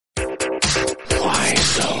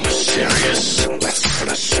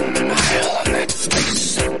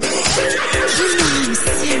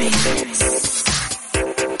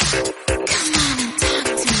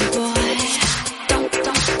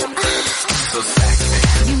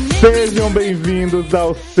Sejam bem-vindos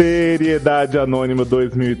ao Seriedade Anônima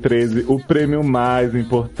 2013, o prêmio mais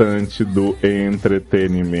importante do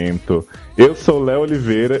entretenimento. Eu sou Léo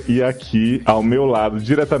Oliveira e aqui, ao meu lado,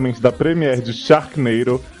 diretamente da premiere de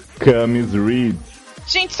Sharknado, Camis Reed.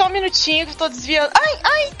 Gente, só um minutinho que eu tô desviando.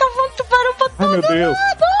 Ai, tá voando tubarão pra todo lado. Ai, meu Deus.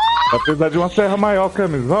 Vai precisar de uma serra maior,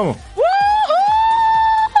 Camis, vamos?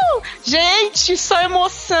 Gente, só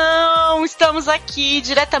emoção! Estamos aqui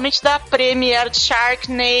diretamente da premiere de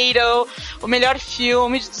Sharknado, o melhor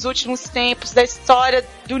filme dos últimos tempos, da história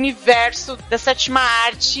do universo, da sétima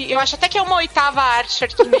arte. Eu acho até que é uma oitava arte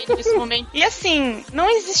Sharknado nesse momento. E assim, não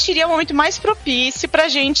existiria um momento mais propício pra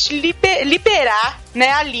gente liberar,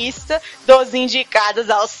 né, a lista dos indicados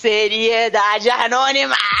ao Seriedade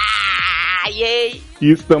Anônima! Yay!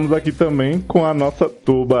 E estamos aqui também com a nossa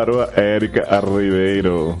tubaroa Érica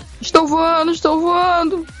Ribeiro. Estou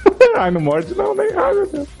voando. Ai, não morde não, nem. Ai, meu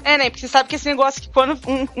Deus. É, né? Porque você sabe que esse negócio que quando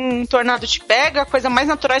um tornado te pega, a coisa mais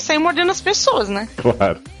natural é sair mordendo as pessoas, né?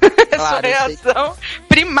 Claro. Essa reação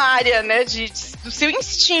primária, né? Do seu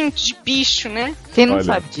instinto de bicho, né? Quem não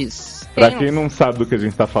sabe disso? Pra quem não sabe do que a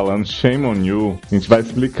gente tá falando, shame on you, a gente vai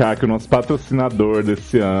explicar que o nosso patrocinador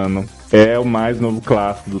desse ano é o mais novo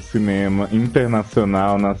clássico do cinema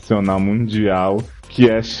internacional, nacional, mundial, que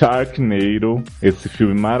é Sharknado, esse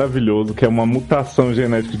filme maravilhoso, que é uma mutação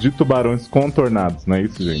genética de tubarões contornados, não é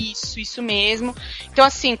isso, gente? Isso mesmo. Então,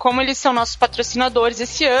 assim, como eles são nossos patrocinadores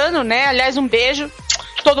esse ano, né? Aliás, um beijo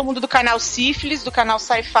todo mundo do canal Sífilis, do canal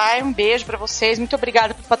Sci-Fi, um beijo pra vocês, muito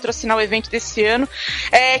obrigada por patrocinar o evento desse ano,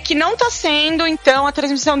 que não tá sendo, então, a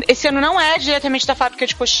transmissão, esse ano não é diretamente da fábrica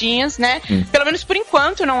de coxinhas, né, pelo menos por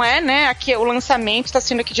enquanto não é, né, aqui o lançamento está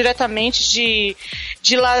sendo aqui diretamente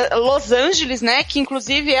de Los Angeles, né, que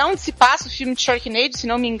inclusive é onde se passa o filme de Sharknado, se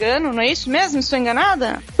não me engano, não é isso mesmo? Estou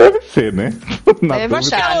enganada? Deve ser, né?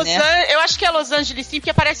 Eu acho que é Los Angeles sim,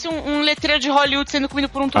 porque aparece um letreiro de Hollywood sendo comido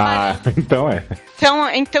por um tubarão. Então é.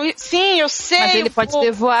 Então, sim, eu sei. Mas ele pode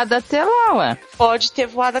ter voado até lá, ué. Pode ter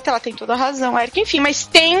voado até lá, tem toda a razão, Eric. Enfim, mas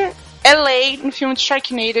tem LA no filme de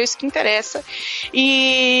Sharknado, é isso que interessa.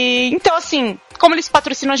 E então, assim, como eles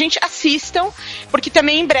patrocinam a gente, assistam, porque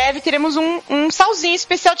também em breve teremos um salzinho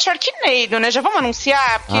especial de Sharknado, né? Já vamos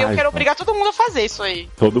anunciar, porque eu quero obrigar todo mundo a fazer isso aí.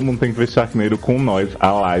 Todo mundo tem que ver Sharknado com nós,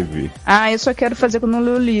 a live. Eu só quero fazer quando eu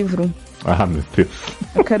ler o livro. Meu Deus.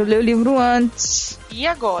 Eu quero ler o livro antes. E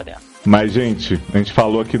agora? Mas, gente, a gente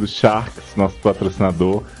falou aqui do Sharks, nosso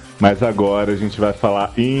patrocinador, mas agora a gente vai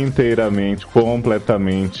falar inteiramente,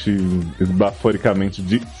 completamente, esbaforicamente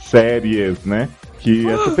de séries, né? Que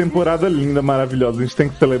essa temporada linda, maravilhosa, a gente tem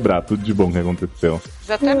que celebrar tudo de bom que aconteceu.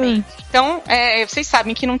 Exatamente. Então, vocês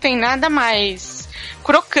sabem que não tem nada mais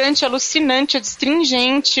crocante, alucinante,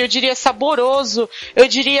 adstringente, eu diria saboroso, eu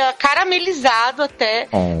diria caramelizado até,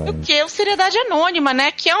 do que o Seriedade Anônima,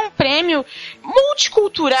 né? Que é um prêmio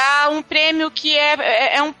multicultural, um prêmio que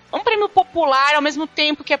é um prêmio popular, ao mesmo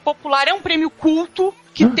tempo que é popular, é um prêmio culto,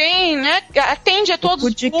 que tem, né, atende a todos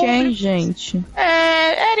os públicos. O cu de quem, gente?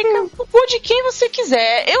 Érica, o cu de quem você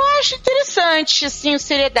quiser. Eu acho interessante, assim, o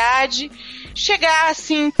Seriedade chegar,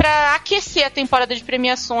 assim, pra aquecer a temporada de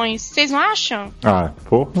premiações. Vocês não acham?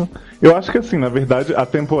 Porra. Eu acho que, assim, na verdade, a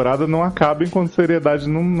temporada não acaba enquanto Seriedade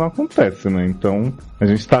não acontece, né? Então, a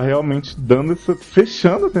gente tá realmente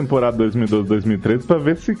fechando a temporada 2012-2013 pra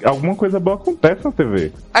ver se alguma coisa boa acontece na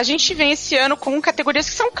TV. A gente vem esse ano com categorias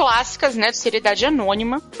que são clássicas, né, de Seriedade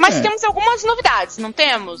Anônima, mas temos algumas novidades, não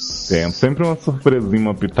temos? Temos sempre uma surpresinha,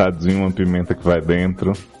 uma pitadinha, uma pimenta que vai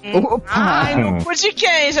dentro. Ai, no cu de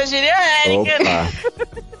quem? Já diria Érica. Opa.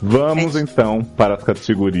 Vamos então para as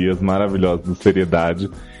categorias maravilhosas do Seriedade.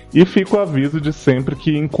 E fica o aviso de sempre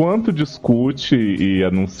que enquanto discute e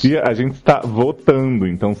anuncia, a gente está votando.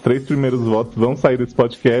 Então os 3 primeiros votos vão sair desse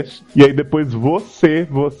podcast. E aí depois você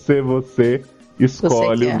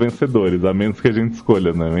escolhe os vencedores, a menos que a gente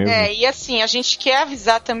escolha, não é mesmo? E assim, a gente quer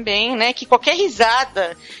avisar também, né, que qualquer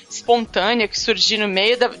risada espontânea que surgir no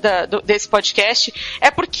meio desse podcast é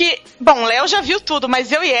porque, bom, Léo já viu tudo,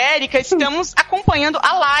 mas eu e Érica estamos acompanhando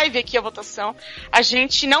a live aqui, a votação. A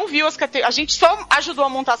gente não viu as categorias, a gente só ajudou a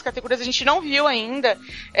montar as categorias, a gente não viu ainda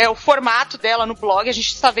o formato dela no blog, a gente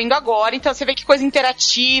está vendo agora, então você vê que coisa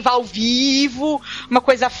interativa, ao vivo, uma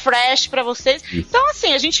coisa fresh pra vocês. Isso. Então,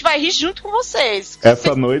 assim, a gente vai rir junto com vocês. vocês.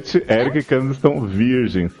 Essa noite, Erika e Camis estão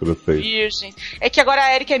virgens pra vocês. Virgem. É que agora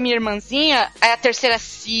a Erika é minha irmãzinha, é a terceira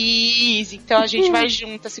cis, então a gente vai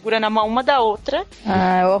junta, segurando a mão uma da outra.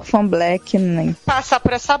 Ah, Orphan Black, né? Passar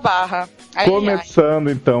por essa barra. Ai, Começando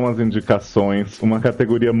então as indicações, uma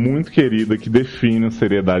categoria muito querida que define a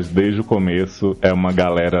seriedade desde o começo. É uma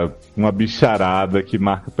galera, uma bicharada que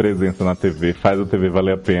marca presença na TV, faz a TV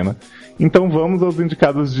valer a pena. Então vamos aos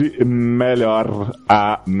indicados de melhor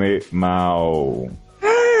animal.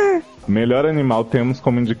 Melhor animal temos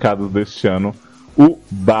como indicados deste ano o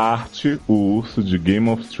Bart, o urso de Game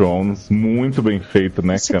of Thrones. Muito bem feito,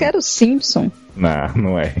 né, Você quer o Simpson?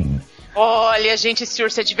 Não é. Olha, gente, esse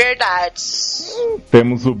urso é de verdade.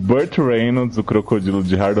 Temos o Burt Reynolds, o crocodilo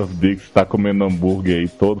de Heart of Dix, tá comendo hambúrguer aí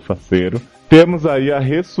todo faceiro. Temos aí a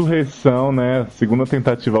ressurreição, né? Segunda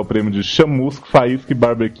tentativa ao prêmio de Chamusco, Faísca e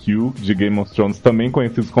Barbecue, de Game of Thrones, também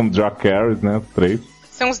conhecidos como Dracarys, né? Os três.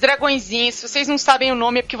 São os dragõezinhos. Se vocês não sabem o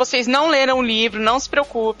nome, é porque vocês não leram o livro, não se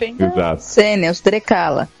preocupem. Exato. Sênia, os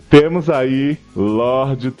Drecala. Temos aí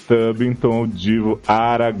Lord Tubbington, o divo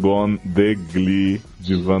Aragorn de Glee,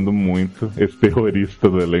 divando muito, esse terrorista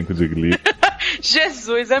do elenco de Glee.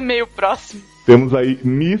 Jesus, é meio próximo. Temos aí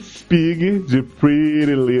Miss Pig, de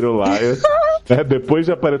Pretty Little Liars. Depois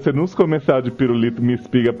de aparecer nos comerciais de pirulito, Miss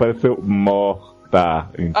Pig apareceu morta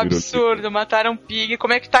em pirulito. Absurdo, mataram Pig.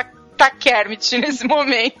 Como é que tá Kermit nesse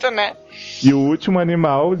momento, né? E o último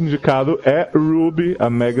animal indicado é Ruby, a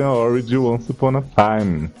Megan Ory de Once Upon a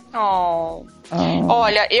Time.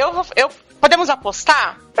 Olha, eu podemos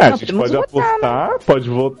apostar? A gente pode apostar, né? Pode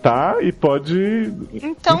votar e pode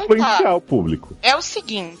influenciar o público. É o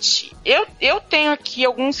seguinte, eu tenho aqui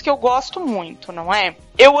alguns que eu gosto muito, não é?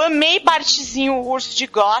 Eu amei Bartzinho, o urso de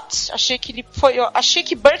Goth. Achei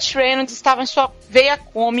que Burt Reynolds estava em sua veia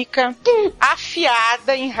cômica,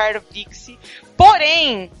 afiada em Heart of Dixie.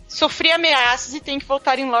 Porém, sofri ameaças e tem que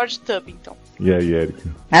votar em Lord Tubbington. E aí, Erika?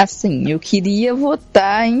 Assim, eu queria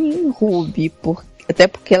votar em Ruby, até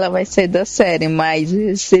porque ela vai sair da série, mas eu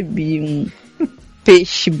recebi um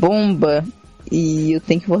peixe-bomba e eu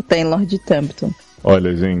tenho que votar em Lord Tubbington.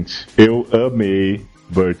 Olha, gente, eu amei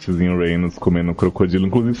Burtzinho Reynolds comendo crocodilo.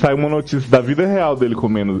 Inclusive, saiu uma notícia da vida real dele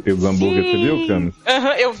comendo os hambúrguer. Você viu, Camis?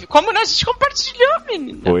 Eu vi. Como a gente compartilhou,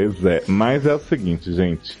 menina? Pois é. Mas é o seguinte,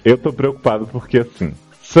 gente. Eu tô preocupado porque, assim,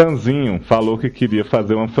 Sanzinho falou que queria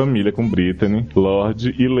fazer uma família com Brittany,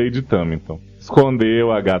 Lord e Lady Tubbington.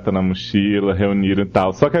 Escondeu a gata na mochila, reuniram e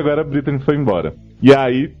tal. Só que agora a Brittany foi embora. E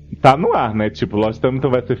aí, tá no ar, né? Tipo, Lord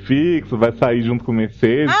Tubbington vai ser fixo, vai sair junto com o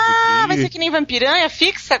Mercedes. Vai ser que nem Vampiranha,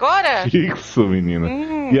 fixa agora? Fixo, menina.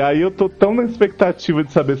 E aí eu tô tão na expectativa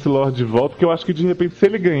de saber se Lord volta, que eu acho que de repente, se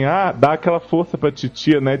ele ganhar, dá aquela força pra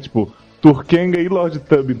titia, né? Tipo, Turkenga e Lord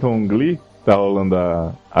Tubbington Glee, tá rolando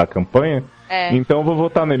a campanha. Então eu vou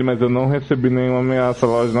votar nele, mas eu não recebi nenhuma ameaça,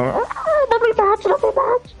 Lord, não.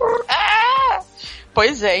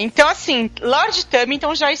 Pois é, então assim, Lord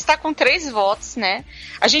Tubbington já está com 3 votos, né?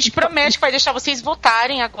 A gente promete que vai deixar vocês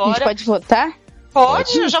votarem agora. A gente pode votar?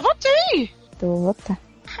 Pode, eu já votei. Então eu vou votar.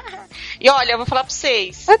 E olha, eu vou falar pra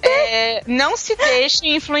vocês, não se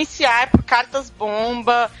deixem influenciar por cartas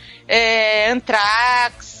bomba,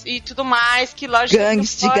 Anthrax e tudo mais que Lord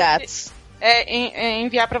Gangues de gatos.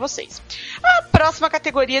 Enviar pra vocês. A próxima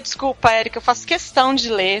categoria, desculpa, Erika, eu faço questão de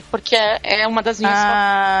ler, porque é uma das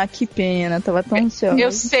minhas... que pena, tava tão ansiosa.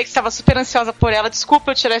 Eu sei que você estava super ansiosa por ela, desculpa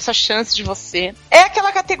eu tirar essa chance de você. É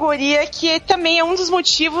aquela categoria que também é um dos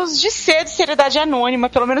motivos de ser de seriedade anônima,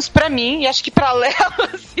 pelo menos pra mim, e acho que pra Léo,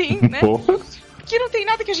 assim, né? Que não tem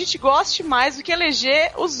nada que a gente goste mais do que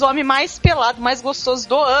eleger os homens mais pelados, mais gostosos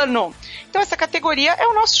do ano. Então essa categoria é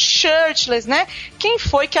o nosso shirtless, né? Quem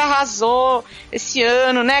foi que arrasou esse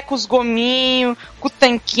ano, né? Com os gominhos, com o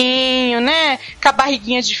tanquinho, né? Com a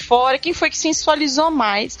barriguinha de fora. Quem foi que sensualizou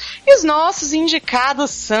mais? E os nossos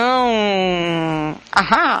indicados são...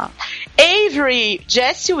 Avery,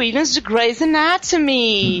 Jesse Williams de Grey's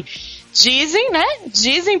Anatomy. Dizem, né?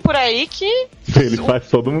 Dizem por aí que... Ele faz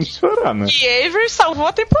todo mundo chorar, né? Que Avery salvou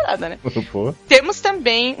a temporada, né? Pô. Temos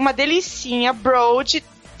também uma delicinha, Brody,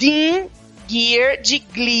 Dean Gear, de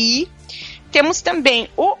Glee. Temos também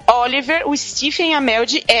o Oliver, o Stephen Amell,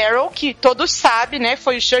 de Arrow, que todos sabem, né?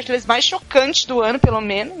 Foi o shirtless mais chocante do ano, pelo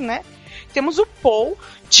menos, né? Temos o Paul,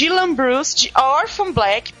 Dylan Bruce, de Orphan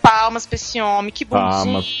Black. Palmas pra esse homem, que bundinha.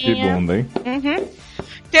 Palmas, que bunda, hein?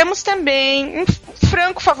 Temos também um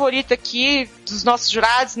franco favorito aqui dos nossos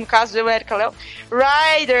jurados, no caso eu e a Erika Léo,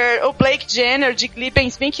 Ryder, o Blake Jenner, de Glee, bem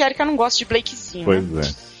que a Erika não gosta de Blakezinho. Pois né?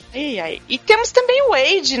 E temos também o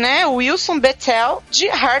Wade, né, o Wilson Bethel, de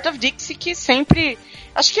Heart of Dixie, que sempre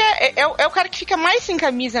Acho que é o cara que fica mais sem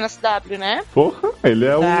camisa na CW, né? Porra, ele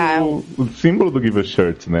é o símbolo do Give a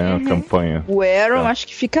Shirt, né? A campanha. O Arrow acho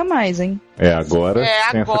que fica mais, hein? Agora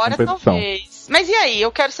tem agora essa competição. talvez. Mas e aí?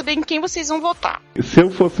 Eu quero saber em quem vocês vão votar. Se eu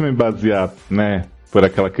fosse me basear, né, por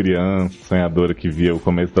aquela criança sonhadora que via o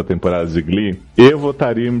começo da temporada de Glee, eu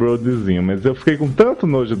votaria em Brodyzinho, mas eu fiquei com tanto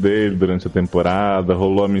nojo dele durante a temporada,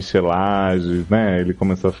 rolou a michelagem, né, ele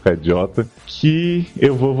começou a ficar idiota, que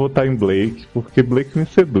eu vou votar em Blake, porque Blake me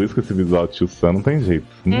seduz com esse visual de Tio Sam, não tem jeito,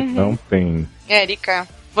 não tem. Érica,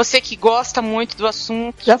 você que gosta muito do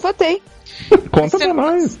assunto... Já votei. Conta pra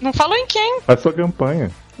nós. Não falou em quem? Faz sua campanha.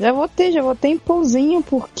 Já votei em Paulzinho,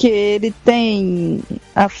 porque ele tem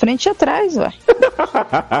a frente e atrás, vai.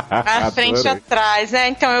 A frente e atrás, né?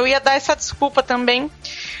 Então eu ia dar essa desculpa também.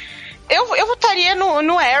 Eu votaria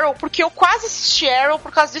no Arrow, porque eu quase assisti Arrow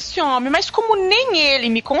por causa desse homem, mas como nem ele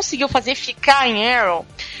me conseguiu fazer ficar em Arrow,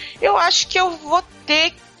 eu acho que eu vou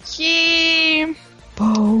ter que...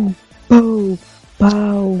 Pau.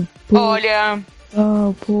 Olha...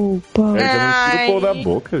 Pau. Tira o pau da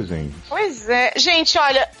boca, gente. Pois é. Gente,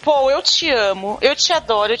 olha, Paul, eu te amo, eu te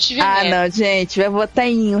adoro, eu te venero. Não, gente, vai votar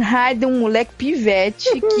em Hyde, um moleque pivete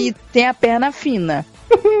que tem a perna fina.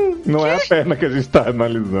 Não é a perna que a gente tá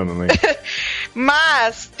analisando, né?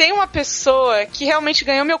 Mas tem uma pessoa que realmente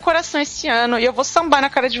ganhou meu coração esse ano e eu vou sambar na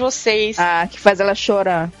cara de vocês. Que faz ela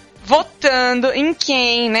chorar. Votando em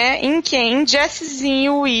quem, né? Em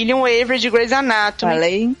Jessezinho William Avery de Grey's Anatomy.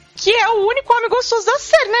 Falei. Que é o único homem gostoso da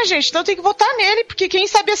série, né, gente? Então tem que votar nele, porque quem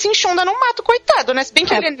sabe assim, Shonda não mata o coitado, né? Se bem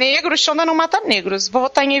que ele é negro, Shonda não mata negros. Vou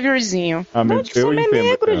votar em Averyzinho. Eu entendo, é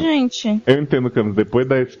negro, gente. Eu entendo, Camis, depois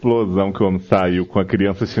da explosão que o homem saiu com a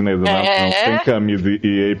criança chinesa na mão, sem camisa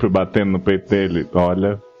e April batendo no peito dele,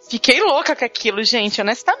 olha... Fiquei louca com aquilo, gente,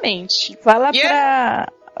 honestamente. Fala pra...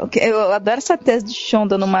 Eu adoro essa tese de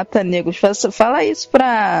Shonda no Mata Negros. Fala isso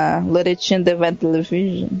pra Loretinha da Divine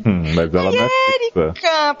Television. Mas ela não é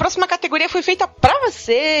fixa. A próxima categoria foi feita pra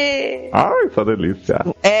você. Ai, só delícia.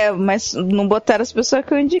 Mas não botaram as pessoas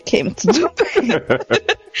que eu indiquei, mas tudo bem.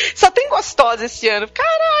 Só tem gostosa esse ano.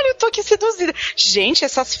 Caralho, eu tô aqui seduzida. Gente,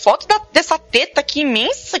 essas fotos dessa teta aqui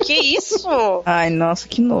imensa, que isso? Ai, nossa,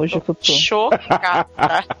 que nojo que eu tô.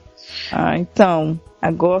 Chocada. Então... A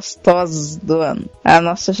gostosa do ano. A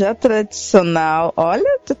nossa já tradicional.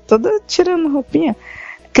 Olha, tô toda tirando roupinha.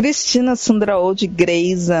 Cristina Sundrao de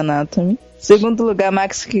Grey's Anatomy. Segundo lugar,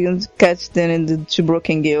 Max Catden de Two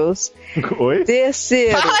Broken Girls. Oi?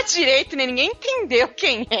 Terceiro. Fala direito, né? Ninguém entendeu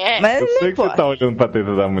quem é. Mas eu sei que você tá olhando pra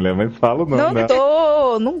teta da mulher, mas fala o nome.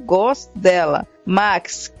 Não gosto dela.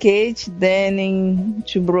 Max, Kate Denning,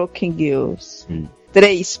 Two Broken Girls.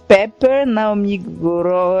 3. Pepper, Naomi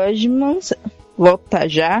Grossman. Volta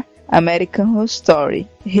já. American Horror Story.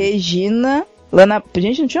 Regina. Lana...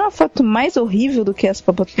 Gente, não tinha uma foto mais horrível do que essa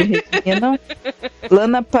foto de Regina.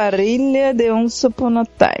 Lana Parrilla de Once Upon a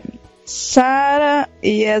Time. Sarah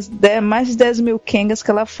e as mais de 10 mil Kengas que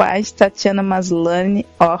ela faz. Tatiana Maslany,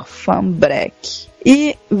 Orphan Black.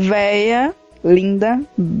 E véia, linda,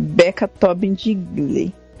 Becca Tobin de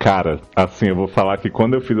Glee. Cara, assim, eu vou falar que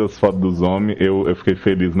quando eu fiz as fotos dos homens, eu fiquei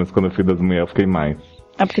feliz, mas quando eu fiz das mulheres, eu fiquei mais.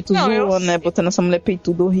 Porque tu zoou, né? Botando essa mulher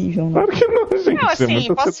peituda horrível. Né? Claro que não, gente. Não,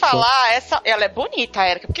 assim, posso falar? Ela é bonita,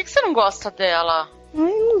 Erika. Por que você não gosta dela?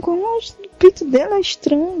 Ai, não gosto. O peito dela é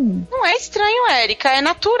estranho. Não é estranho, Erika. É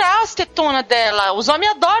natural as tetonas dela. Os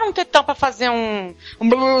homens adoram um tetão pra fazer um...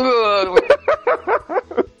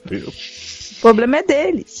 Deus. O problema é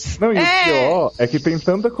deles. Não, e o pior é que tem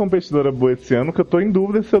tanta competidora boa esse ano que eu tô em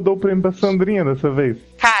dúvida se eu dou o prêmio pra Sandrinha dessa vez.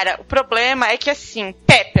 Cara, o problema é que assim,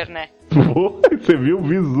 Pepper, né? Você viu o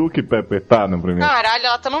visu que Pepper tá no primeiro? Caralho,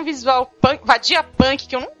 ela tá num visual punk, vadia punk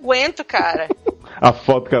que eu não aguento, cara. A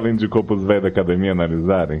foto que ela indicou pros velhos da academia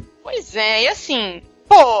analisarem? Pois é, e assim...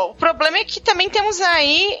 Pô, o problema é que também temos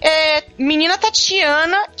aí menina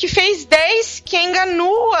Tatiana, que fez 10 Kenga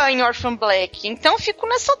nua em Orphan Black. Então fico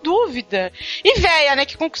nessa dúvida. E véia, né,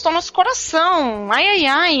 que conquistou nosso coração.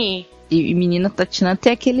 Ai. E menina Tatiana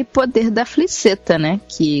tem aquele poder da fliceta, né?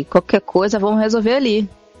 Que qualquer coisa vamos resolver ali.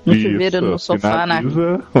 No chuveiro, no sofá,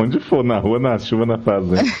 onde for, na rua, na chuva, na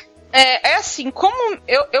fazenda. É assim, como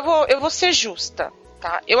eu vou ser justa.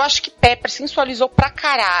 Tá? Eu acho que Pepper sensualizou pra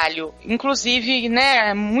caralho. Inclusive,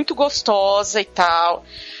 né, muito gostosa e tal.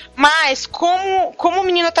 Mas, como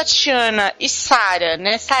menina Tatiana e Sarah,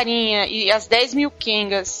 né, Sarinha e as 10 mil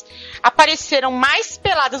Kengas apareceram mais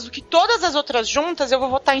peladas do que todas as outras juntas, eu vou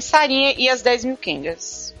votar em Sarinha e as 10 mil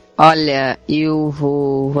Kengas. Olha, eu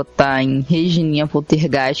vou votar em Regininha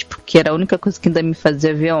Poltergeist, porque era a única coisa que ainda me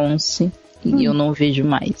fazia ver 11. E eu não vejo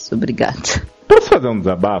mais. Obrigada. Posso fazer um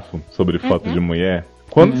desabafo sobre foto de mulher?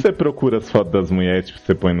 Quando você procura as fotos das mulheres, tipo,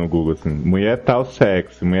 você põe no Google assim, mulher tal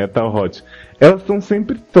sexy, mulher tal hot, elas estão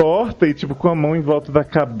sempre tortas e, tipo, com a mão em volta da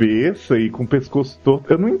cabeça e com o pescoço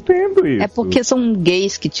torto. Eu não entendo isso. É porque são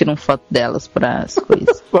gays que tiram foto delas pras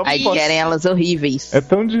coisas. Aí querem elas horríveis. É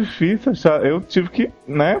tão difícil achar. Eu tive que,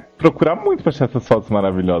 né, procurar muito pra achar essas fotos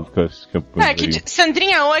maravilhosas que eu acho que eu poderia. Que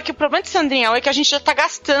Sandrinha Oh, que o problema de Sandrinha Oh é que a gente já tá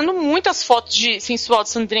gastando muitas fotos de sensual de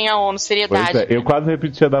Sandrinha Oh no Seriedade. Pois é, eu quase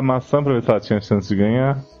repeti a da maçã pra ver se ela tinha chance de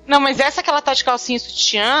ganhar. Não, mas essa que ela tá de calcinha e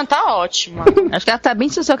sutiã tá ótima. Acho que ela tá bem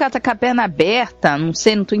sensual, que ela tá com a perna aberta, não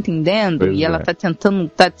sei, não tô entendendo. Pois e ela tá tentando,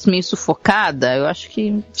 tá meio sufocada. Eu acho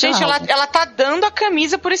que. Gente, ela tá dando a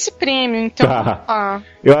camisa por esse prêmio, então. Tá.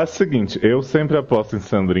 Eu acho o seguinte, eu sempre aposto em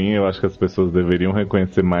Sandrinha, eu acho que as pessoas deveriam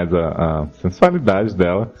reconhecer mais a sensualidade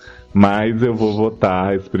dela. Mas eu vou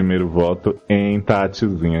votar esse primeiro voto em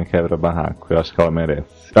Tatizinha Quebra-Barraco. Eu acho que ela merece.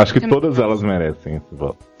 Eu acho que todas elas merecem esse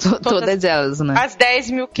voto. Todas elas, né? As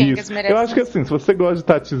 10 mil Kengas merecem. Eu acho que assim, se você gosta de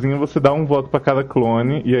Tatizinha, você dá um voto pra cada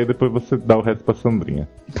clone e aí depois você dá o resto pra Sandrinha.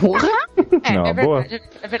 Porra! Não, é boa? verdade,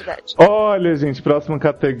 é verdade. Olha, gente, próxima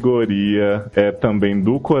categoria é também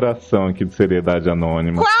do coração aqui de Seriedade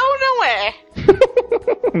Anônima. Qual não é?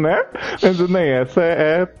 Né? Mas nem essa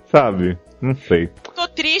sabe, não sei. Tô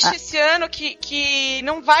triste esse ano que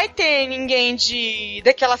não vai ter ninguém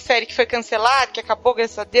daquela série que foi cancelada, que acabou,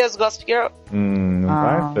 graças a Deus, Gossip Girl. Não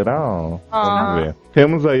vai? Será? Vamos ver.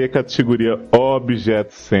 Temos aí a categoria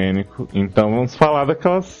objeto cênico. Então vamos falar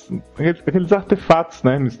aqueles artefatos,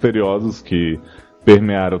 né, misteriosos que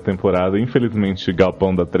permearam a temporada. Infelizmente,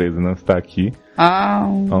 Galpão da 13 não está aqui.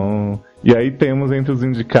 E aí temos entre os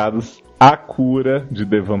indicados a cura de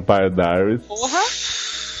The Vampire Diaries. Porra!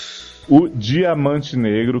 O Diamante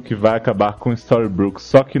Negro, que vai acabar com Storybrooke,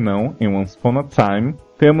 só que não, em Once Upon a Time.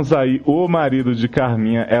 Temos aí o marido de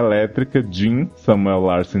Carminha Elétrica, Jim, Samuel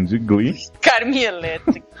Larsen de Glee. Carminha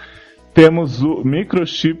Elétrica. Temos o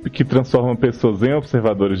Microchip, que transforma pessoas em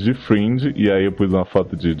observadores de Fringe. E aí eu pus uma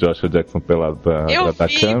foto de Joshua Jackson pelado da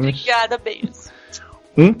Kamish. Obrigada, beijos.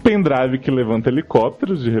 Um pendrive que levanta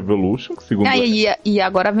helicópteros de Revolution, que segundo... E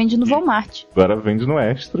agora vende no Walmart. Agora vende no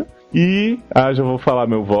Extra. E, já vou falar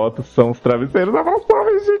meu voto, são os travesseiros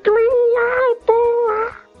abraçáveis de Glee. Ai,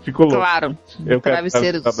 porra! Ficou louco. Claro. Eu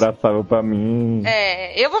travesseiros quero abraçável pra mim.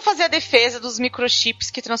 Eu vou fazer a defesa dos microchips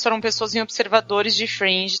que transformam pessoas em observadores de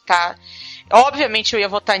Fringe, tá? Obviamente eu ia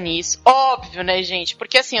votar nisso. Óbvio, né, gente?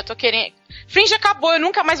 Porque assim, eu tô querendo... Fringe acabou, eu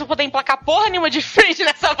nunca mais vou poder emplacar porra nenhuma de Fringe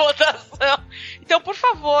nessa votação. Então, por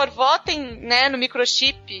favor, votem, né, no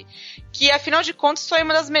microchip, que afinal de contas foi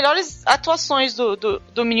uma das melhores atuações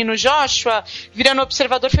do menino Joshua, virando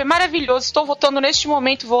observador, foi maravilhoso. Estou votando neste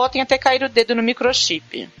momento, votem até cair o dedo no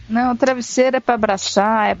microchip. Não, o travesseiro é pra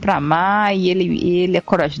abraçar, é pra amar, e ele é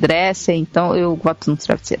crossdresser, então eu voto no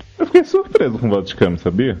travesseiro. Eu fiquei surpreso com o voto de Cami,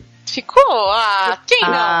 sabia? Ficou? Quem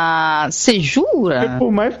não? Você jura? Porque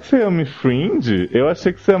por mais que você ame Fringe, eu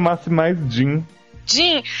achei que você amasse mais Jim.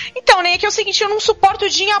 Jim? Então, né, é que é o seguinte, eu não suporto o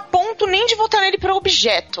Jim a ponto nem de votar nele pra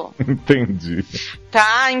objeto. Entendi.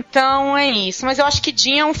 Tá, então é isso. Mas eu acho que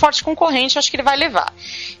Jim é um forte concorrente, eu acho que ele vai levar.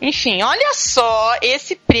 Enfim, olha só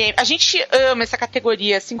esse prêmio. A gente ama essa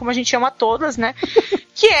categoria, assim como a gente ama todas, né?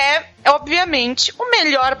 Que é, obviamente, o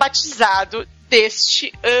melhor batizado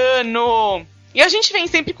deste ano. E a gente vem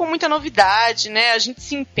sempre com muita novidade, né? A gente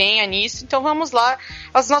se empenha nisso. Então vamos lá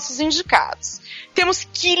aos nossos indicados. Temos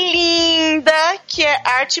Que Linda, que é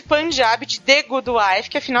Arte Punjab de The Good Wife,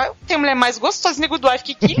 que afinal tem mulher mais gostosa de The Good Wife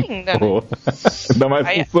que Linda, né? Ainda mais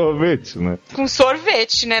com sorvete, né? Com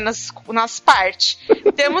sorvete, né? Nas partes.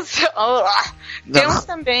 Temos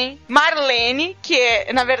também Marlene, que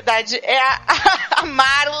é, na verdade, é a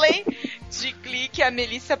Marley de Glee, que é a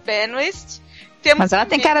Melissa Benoist. Mas ela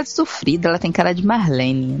tem cara de sofrida, ela tem cara de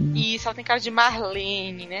Marlene. Isso, ela tem cara de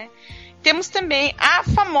Marlene, né? Temos também a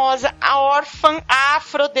famosa órfã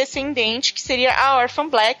afrodescendente, que seria a órfã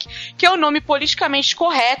Black, que é o nome politicamente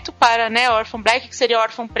correto para, né, a órfã Black, que seria a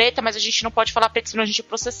órfã preta, mas a gente não pode falar preto, senão a gente é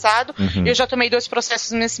processado. Eu já tomei 2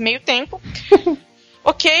 processos nesse meio tempo.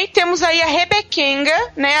 Ok, temos aí a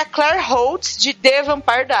Rebekenga, né, a Claire Holtz, de The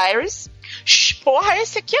Vampire Diaries. Porra,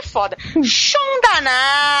 esse aqui é foda. Shonda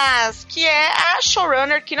Rhimes, que é a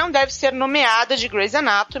showrunner que não deve ser nomeada de Grey's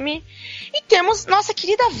Anatomy. E temos nossa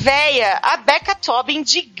querida véia, a Becca Tobin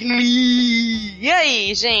de Glee. E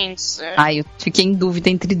aí, gente? Eu fiquei em dúvida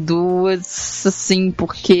entre duas, assim,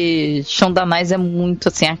 porque Shonda Rhimes é muito,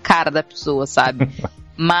 assim, a cara da pessoa, sabe?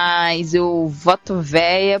 Mas eu voto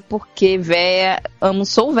véia porque véia,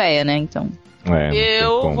 sou véia, né, então...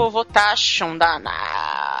 eu vou votar Shonda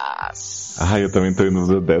Rhimes. Ai, eu também tô em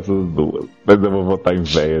dúvida dessas duas. Mas eu vou votar em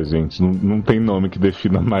véia, gente. Não tem nome que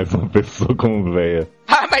defina mais uma pessoa como véia.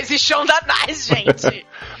 Ah, mas e Shonda Rhimes, gente?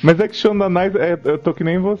 Mas é que Shonda Rhimes, eu tô que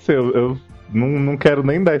nem você. Eu não quero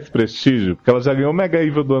nem dar esse prestígio, porque ela já ganhou o Mega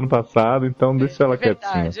Evil do ano passado, então deixa ela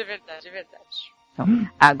quietinha. É verdade. Então,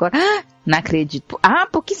 agora, não acredito.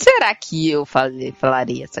 Por que será que eu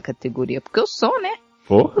falaria essa categoria? Porque eu sou, né?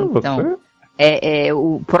 Porra, Então, você?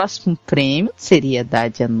 O próximo prêmio,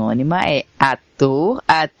 seriedade anônima, é ator,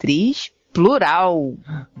 atriz, plural.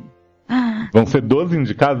 Vão ser 12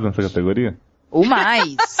 indicados nessa categoria? Ou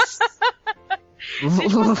mais.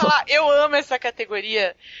 Gente, posso falar, eu amo essa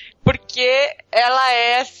categoria, porque ela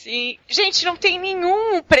é assim... Gente, não tem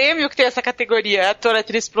nenhum prêmio que tem essa categoria, ator,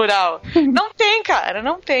 atriz, plural. Não tem, cara,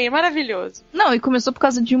 não tem, é maravilhoso. Não, e começou por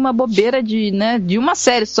causa de uma bobeira de uma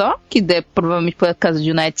série só, que provavelmente por causa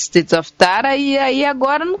de United States of Tara, e aí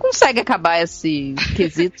agora não consegue acabar esse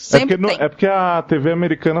quesito, sempre É porque a TV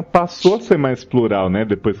americana passou a ser mais plural, né?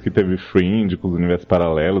 Depois que teve Fringe, com os universos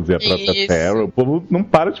paralelos e a própria Terra. O povo não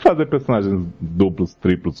para de fazer personagens duplos,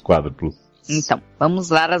 triplos, quádruplos. Então, vamos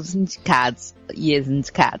lá aos indicados e as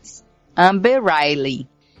indicadas. Amber Riley,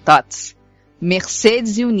 Tots.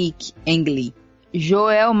 Mercedes Unique, em Glee.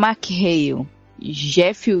 Joel McHale,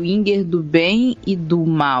 Jeff Winger do bem e do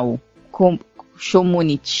mal, com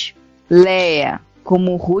Community. Leia,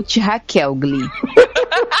 como Ruth Raquel, Glee.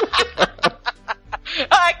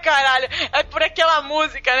 Ai, caralho, é por aquela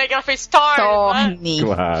música, né, que ela fez Torne. Né?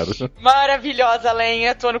 Claro. Maravilhosa,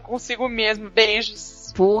 Leia, atuando consigo mesmo, beijos.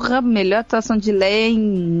 Porra, melhor atuação de Leia em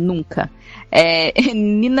nunca.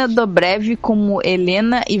 Nina Dobrev como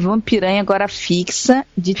Helena e Vampiranha agora fixa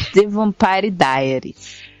de The Vampire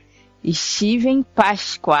Diaries. Steven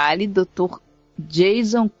Pasquale, Dr.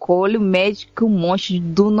 Jason Cole, médico monstro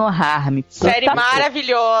do No Harm. Série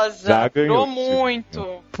maravilhosa. Já ganhou muito.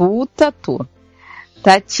 Puta ator.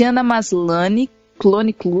 Tatiana Maslany,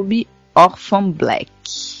 Clone Club, Orphan Black.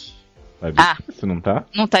 Tá difícil, não tá?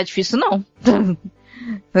 Não tá difícil, não.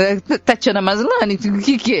 Tatiana Maslany, o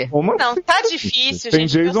que é? Como não, assim? tá difícil, Tem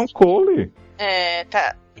gente. Jason Cole.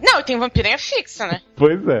 Tá... Não, tem Vampiranha fixa, né?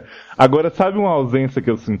 Pois é. Agora, sabe uma ausência que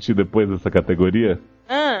eu senti depois dessa categoria?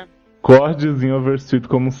 Ah. Cordes em Overstreet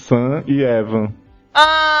como Sam e Evan.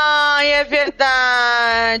 Ai, é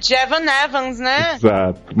verdade. Evan Evans, né?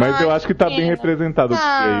 Exato. Mas eu acho que tá bem representado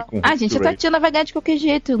aí com o gente, a Tatiana vai ganhar de qualquer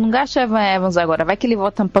jeito. Não gasta Evan Evans agora. Vai que ele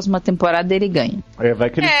volta na próxima temporada e ele ganha. Vai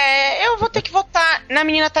que ele... eu vou ter que votar na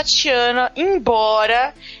menina Tatiana,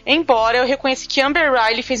 embora eu reconheça que Amber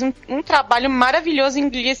Riley fez um trabalho maravilhoso em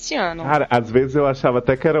Glee esse ano. Cara, às vezes eu achava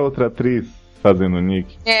até que era outra atriz fazendo o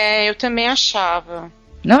Nick. Eu também achava.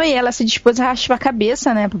 Não, e ela se dispôs a raspar a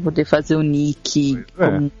cabeça, né? Pra poder fazer o Nick.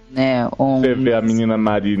 Você vê a menina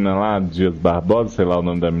Marina lá, Dias Barbosa, sei lá o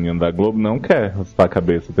nome da menina da Globo, não quer raspar a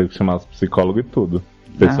cabeça, tem que chamar os psicólogos e tudo.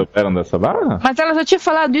 Vocês souberam dessa barra? Mas ela já tinha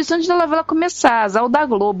falado isso antes da novela começar, azar o da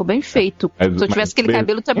Globo, bem feito. Se eu tivesse aquele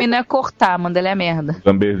cabelo também não ia cortar, manda ele a merda.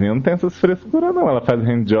 Lamberzinha não tem essas frescuras não, ela faz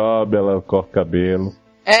handjob, ela corta o cabelo.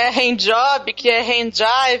 Handjob, que é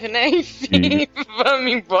handjive, né? Enfim,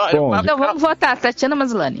 vamos embora. Bom, então vamos votar, Tatiana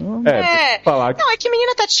Maslany. Falar que... Não, é que a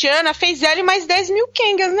menina Tatiana fez ela e mais 10 mil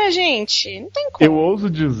Kengas, né, gente? Não tem como. Eu ouso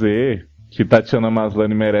dizer que Tatiana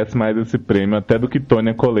Maslany merece mais esse prêmio até do que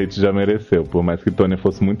Tônia Colette já mereceu. Por mais que Tônia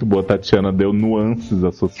fosse muito boa, Tatiana deu nuances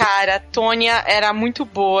à sociedade. Cara, Tônia era muito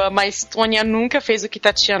boa, mas Tônia nunca fez o que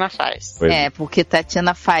Tatiana faz. Porque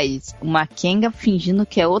Tatiana faz uma Kenga fingindo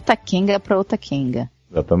que é outra Kenga pra outra Kenga.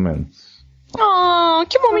 Exatamente. Oh,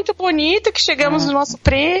 que momento bonito que chegamos no nosso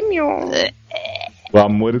prêmio. O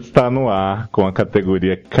amor está no ar com a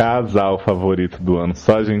categoria Casal Favorito do Ano.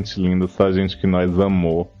 Só gente linda, só gente que nós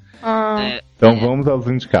amou. Então vamos aos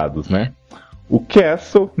indicados, né? O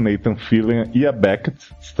Castle, Nathan Fillion e a Beckett,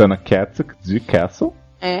 Stana Katic, de Castle.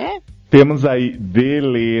 Temos aí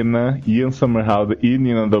Helena, Ian Somerhalder e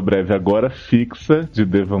Nina Dobrev, agora fixa, de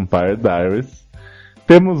The Vampire Diaries.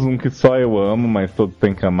 Temos um que só eu amo, mas todos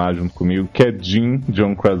têm que amar junto comigo, que é Jean,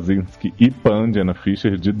 John Krasinski e Pam, Jenna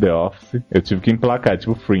Fischer, de The Office. Eu tive que emplacar,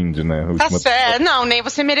 tipo Fringe, né? Tá certo. Não, nem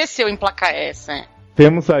você mereceu emplacar essa.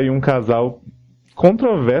 Temos aí um casal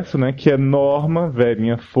controverso, né? Que é Norma,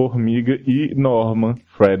 Verinha Formiga, e Norman,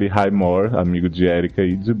 Freddie Highmore, amigo de Erika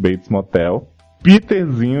e de Bates Motel.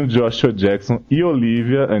 Peterzinho, Joshua Jackson e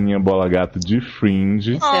Olivia, Aninha Bola Gato, de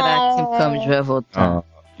Fringe. Será que o Camus vai voltar?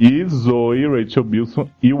 E Zoe, Rachel Bilson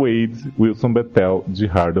e Wade Wilson Bethel, de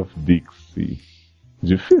Heart of Dixie.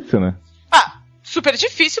 Difícil, né? Super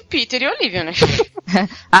difícil Peter e Olivia, né?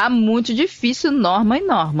 Muito difícil Norma e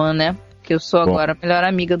Norman, né? que eu sou agora a melhor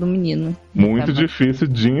amiga do menino. Muito difícil,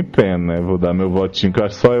 Jim e Pen, né? Vou dar meu votinho, que eu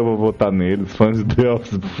acho que só eu vou votar neles. Fãs de Deus,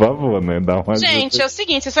 por favor, né? Dá uma Gente, é o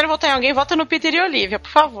seguinte, se você não votar em alguém, vota no Peter e Olivia,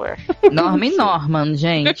 por favor. Norma e Norman,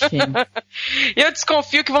 gente. Eu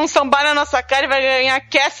desconfio que vão sambar na nossa cara e vai ganhar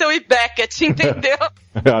Castle e Beckett, entendeu?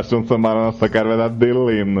 Eu acho que um samba na nossa cara vai dar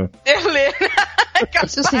Delena. Helena.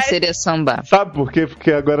 Isso sim seria sambar. Sabe por quê?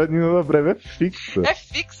 Porque agora a Nina Dobrev é fixa. É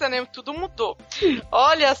fixa, né? Tudo mudou.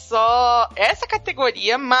 Olha só, essa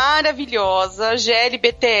categoria maravilhosa,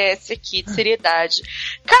 GLBTS aqui, de seriedade.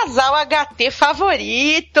 Casal HT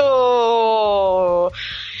favorito!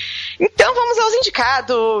 Então vamos aos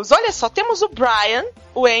indicados. Olha só, temos o Brian,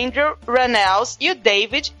 o Andrew Rannells e o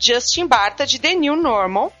David Justin Barta de The New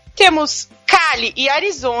Normal. Temos Kali e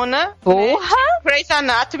Arizona. Porra! Né? Grey's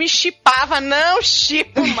Anatomy chipava, não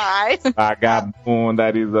chipo mais. Vagabunda,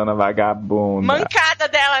 Arizona, vagabunda. Mancada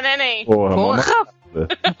dela, né, Nen? Porra.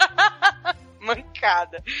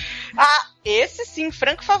 Mancada. Ah, esse sim,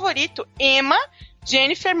 franco favorito. Emma,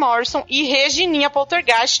 Jennifer Morrison e Regininha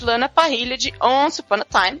Poltergeist, Lana Parrilla de Once Upon a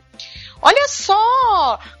Time. Olha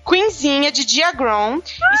só! Queenzinha de Diagron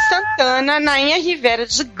e Santana, Nainha Rivera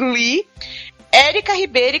de Glee. Érica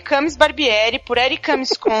Ribeiro e Camis Barbieri por Eric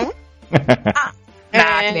Camis Com. Não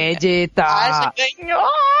acredita! Já ganhou!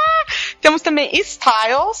 Temos também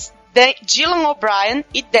Styles, Dylan O'Brien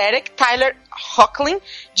e Derek Tyler Hoechlin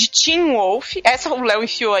de Teen Wolf. Essa o Léo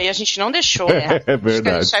enfiou aí, a gente não deixou. Né? É verdade.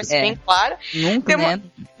 Quero deixar isso bem claro. Nunca, né?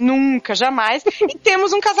 Nunca, jamais. E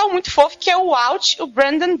temos um casal muito fofo que é o Out, o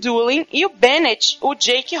Brandon Doolin e o Bennett, o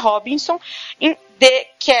Jake Robinson em The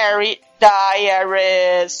Carrie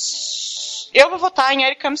Diaries. Eu vou votar em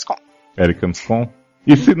Eric Camis Com. Eric Camis Com?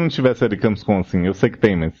 E se não tivesse Eric Camis Com, assim? Eu sei que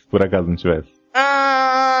tem, mas por acaso não tivesse.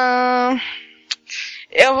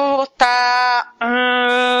 Eu vou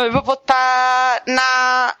votar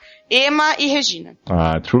na Emma e Regina.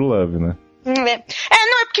 Ah, True Love, né? Não,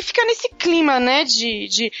 é porque fica nesse clima, né,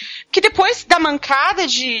 que depois da mancada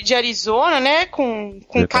de Arizona, né, com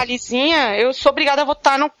Calizinha, eu sou obrigada a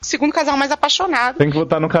votar no segundo casal mais apaixonado. Tem que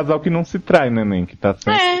votar no casal que não se trai, né, nem que tá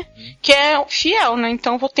sempre... que é fiel, né,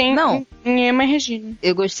 então eu votei em Emma e Regina.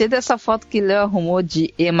 Eu gostei dessa foto que Léo arrumou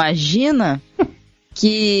de Imagina,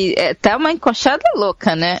 que tá uma encoxada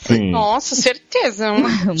louca, né? Sim. Nossa, certeza,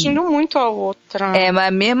 uma curtindo muito a outra.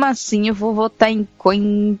 Mas mesmo assim eu vou votar em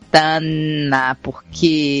Quintana,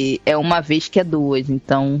 porque é uma vez que é duas,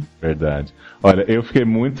 então... Verdade. Olha, eu fiquei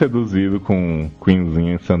muito seduzido com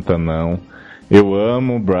Queenzinha e Santanão. Eu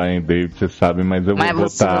amo o Brian e David, você sabe, mas eu vou votar...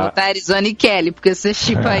 Mas você vai votar Arizona e Kelly, porque você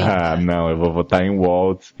chipa aí. Não, eu vou votar em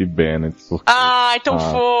Walt e Bennett. Porque... Então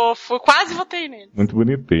fofo. Quase votei nele. Muito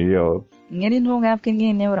bonitinho, ó. Eles não vão ganhar porque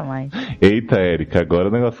ninguém lembra mais. Eita, Érica, agora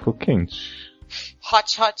o negócio ficou quente.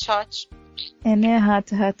 Hot. Né?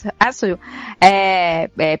 Sou eu.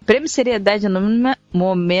 Prêmio Seriedade Anônima,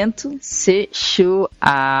 momento sexual.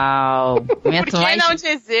 Momento Por que não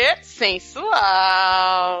dizer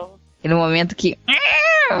sensual? Aquele momento que...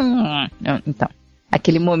 Então,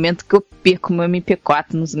 aquele momento que eu perco meu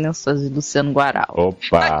MP4 nos lençóis de Luciano Guaral.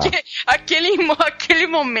 Opa! Aquele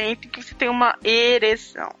momento que você tem uma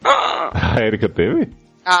ereção. A Erika teve?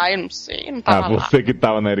 Eu não sei, eu não tava lá. Você que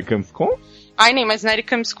tava na Erika Camis Com? Nem, mas na Erika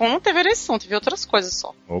Camis Com não teve ereção, teve outras coisas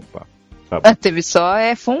só. Opa! Tá. Teve só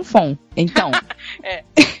fonfon. Então...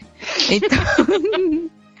 Então...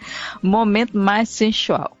 momento mais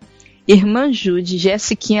sensual. Irmã Jude,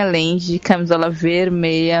 Jessiquinha Lange, camisola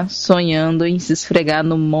vermelha, sonhando em se esfregar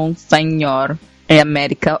no Mont Saint-Jean,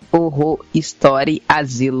 American Horror Story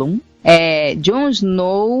Asylum. Jon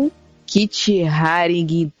Snow, Kit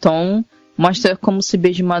Harington, mostra como se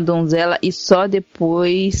beija uma donzela e só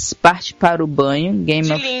depois parte para o banho.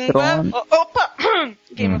 Game of Thrones. Opa!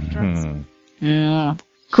 Game of Thrones.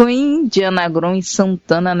 Queen, Diana Gron e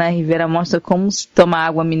Santana na Rivera mostra como se toma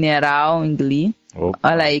água mineral em Glee. Opa.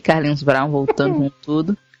 Olha aí, Carlinhos Brown voltando com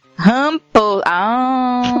tudo. Rumple,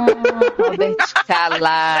 Robert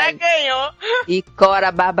Calais. Já ganhou. E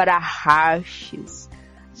Cora Bárbara Hashes.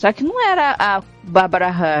 Só que não era a Bárbara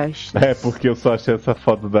Hashes. Porque eu só achei essa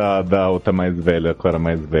foto da outra mais velha, a Cora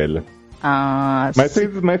mais velha. Mas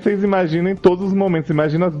vocês imaginem todos os momentos.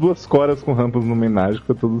 Imagina as duas Coras com Rumpels no homenagem, que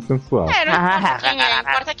foi tudo sensual. Não importa quem é.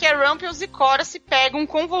 Importa que Rumpels e Cora se pegam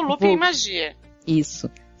com volúpia e magia.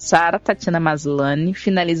 Isso. Sarah Tatiana Maslany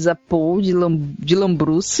finaliza Paul de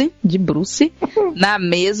Bruce na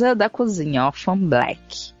mesa da cozinha, Orphan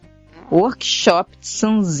Black. Workshop de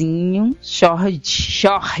Sanzinho,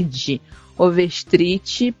 Jorge,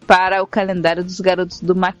 Overstreet para o calendário dos garotos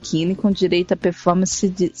do McKinney com direito à performance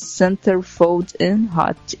de Centerfold and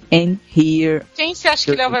Hot and Here. Quem você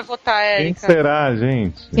acha que Léo vai votar, Érica? Quem será,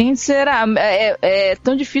 gente? Quem será? É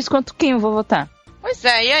tão difícil quanto quem eu vou votar. Pois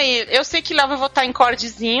é, e aí? Eu sei que Léo vai votar em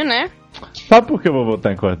Cordezinho, né? Sabe por que eu vou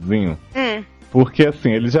votar em Cordezinho? Porque,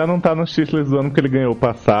 assim, ele já não tá no X-List do ano porque ele ganhou o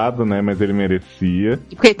passado, né? Mas ele merecia.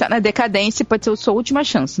 Porque ele tá na decadência e pode ser a sua última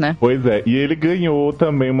chance, né? Pois é, e ele ganhou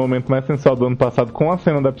também o momento mais sensual do ano passado com a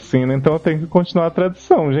cena da piscina, então eu tenho que continuar a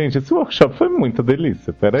tradição, gente. Esse workshop foi muita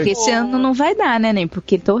delícia, peraí. Porque esse ano não vai dar, né, nem?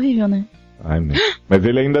 Porque ele tá horrível, né? Ai, meu. Mas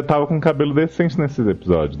ele ainda tava com cabelo decente nesses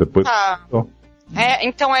episódios, depois... Tá.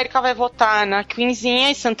 Então a Erika vai votar na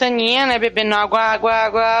Queenzinha e Santaninha, né? Bebendo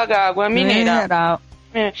água mineira.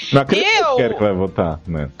 Não acredito que Erika vai votar,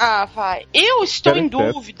 né? Vai. Eu estou em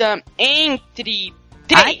dúvida entre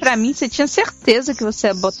 3. Ai, pra mim, você tinha certeza que você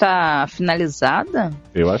ia botar finalizada?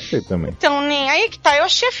 Eu achei também. Então, nem aí que tá. Eu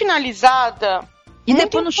achei a finalizada. E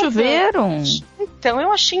depois no chuveiro? Então,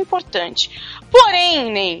 eu achei importante.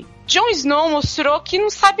 Porém, nem Jon Snow mostrou que não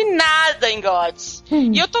sabe nada em Gods.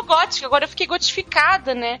 E eu tô gótica, agora eu fiquei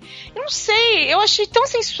gotificada, né? Eu não sei, eu achei tão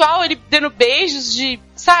sensual ele dando beijos de,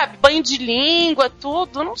 sabe, banho de língua,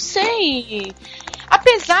 tudo, não sei.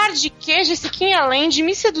 Apesar de que Jessiquinha Lange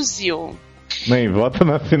me seduziu. Nem, vota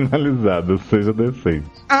na finalizada, seja decente.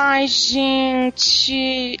 Ai,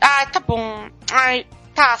 gente. Ai, tá bom. Ai,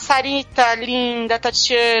 tá, Sarita, linda,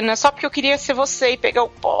 Tatiana, só porque eu queria ser você e pegar o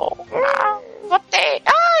pó. Votei.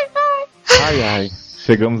 Ai.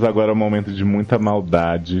 Chegamos agora ao momento de muita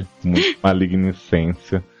maldade, muita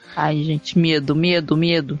malignicência. Ai, gente, medo.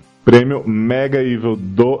 Prêmio Mega Evil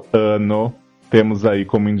do ano. Temos aí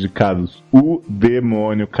como indicados o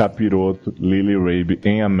Demônio Capiroto, Lily Rabe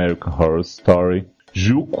em American Horror Story.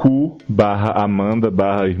 Juku /Amanda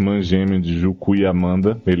 /Irmã Gêmea de Juku e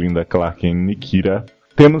Amanda, Melinda Clarke em Nikira.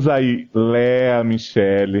 Temos aí Lea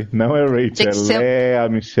Michele, não é Rachel, é Lea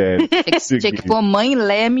Michele. Tinha que pôr Mãe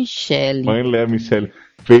Lea Michele. Mãe Lea Michele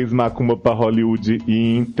fez macumba pra Hollywood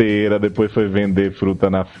inteira, depois foi vender fruta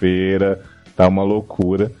na feira, tá uma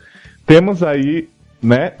loucura. Temos aí,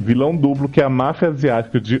 né, vilão duplo, que é a máfia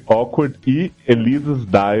asiática de Awkward e Elisa's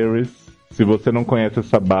Diaries. Se você não conhece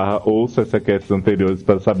essa barra, ouça as casts anteriores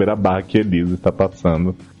para saber a barra que Elisa está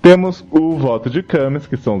passando. Temos o voto de Camis,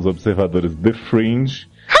 que são os observadores The Fringe.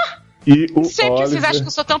 E o Sempre Oliver... vocês acham que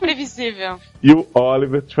eu sou tão previsível. E o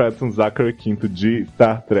Oliver Tretton Zachary Quinto de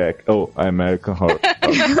Star Trek, ou American Horror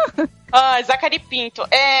Story. Zachary Pinto.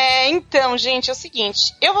 Então, gente, é o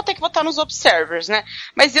seguinte. Eu vou ter que votar nos Observers, né?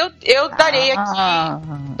 Mas eu darei aqui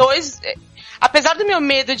 2... Apesar do meu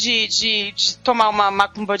medo de tomar uma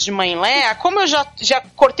macumba de Mãe Leia, como eu já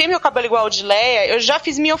cortei meu cabelo igual ao de Leia, eu já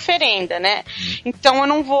fiz minha oferenda, né? Então eu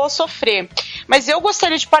não vou sofrer. Mas eu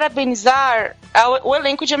gostaria de parabenizar o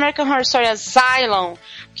elenco de American Horror Story Asylum,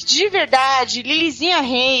 que de verdade, Lilizinha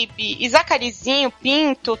Rabe e Zacarizinho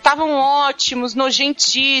Pinto estavam ótimos,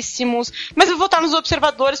 nojentíssimos. Mas eu vou votar nos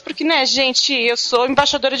observadores porque, né, gente, eu sou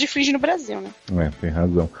embaixadora de Fringe no Brasil, né? Tem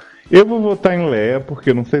razão. Eu vou votar em Leia,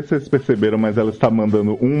 porque não sei se vocês perceberam, mas ela está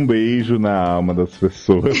mandando um beijo na alma das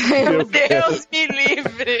pessoas. Meu Deus, me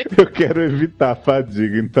livre! Eu quero evitar a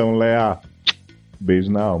fadiga, então, Leia, beijo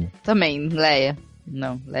na alma. Também, Leia.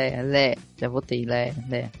 Não, Leia. Já votei,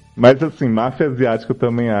 Leia. Mas assim, máfia asiática eu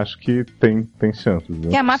também acho que tem chances, né?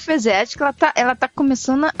 Porque a máfia asiática, ela tá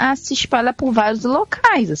começando a se espalhar por vários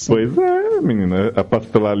locais, assim. Pois é, menina. A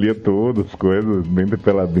pastelaria toda, as coisas, bem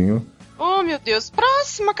depeladinho. Oh, meu Deus.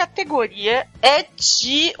 Próxima categoria é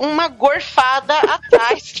de uma gorfada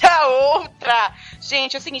atrás da outra.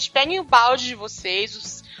 Gente, é o seguinte, peguem o balde de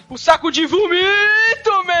vocês, o saco de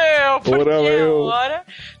vomito, meu! Porque é hora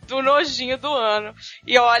do nojinho do ano.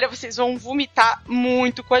 E olha, vocês vão vomitar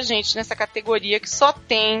muito com a gente nessa categoria que só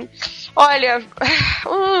tem... Olha...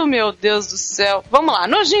 Oh, meu Deus do céu. Vamos lá,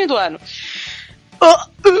 nojinho do ano.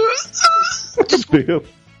 Meu Deus.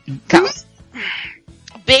 Calma.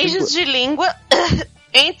 Beijos de língua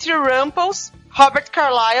entre Rumples, Robert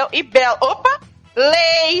Carlyle e Belle. Opa!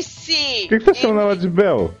 Lacey! Por que você chama ela de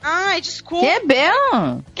Belle? Ai, desculpa. Quem é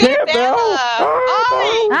Belle? Quem é Belle?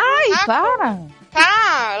 Ai, para!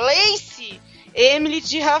 Tá, Lacey. Emily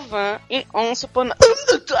de Havan em Once Upon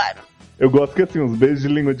a... Eu gosto que assim, os beijos de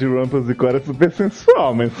língua de Rumples e Cora é super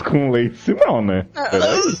sensual, mas com Lacey não, né?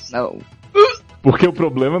 Não. Porque o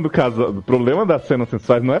problema do casal, o problema das cenas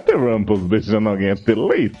sensuais não é ter Rumples beijando alguém, é ter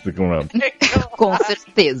Lacey com Rumples. Com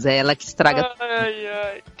certeza, é ela que estraga.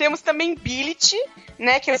 Ai. Temos também Billet,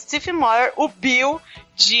 né, que é o Stephen Moyer, o Bill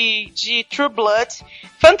de True Blood,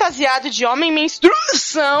 fantasiado de homem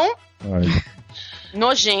menstruação, Ai.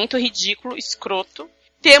 nojento, ridículo, escroto.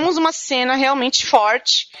 temos uma cena realmente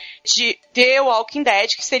forte de The Walking Dead,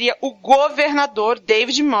 que seria o governador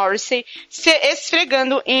David Morrissey se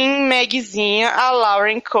esfregando em Magzinha, a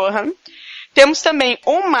Lauren Cohan. Temos também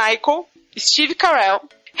o Michael, Steve Carell,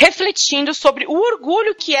 refletindo sobre o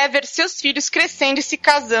orgulho que é ver seus filhos crescendo e se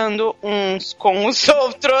casando uns com os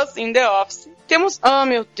outros em The Office. Temos... Oh,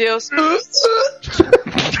 meu Deus.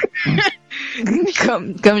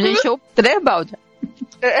 Como já encheu 3 balde.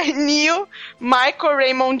 Neil, Michael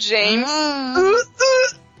Raymond James,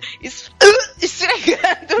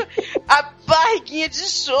 esfregando a barriguinha de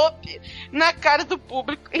chope na cara do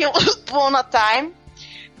público em Once Upon a Time.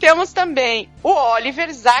 Temos também o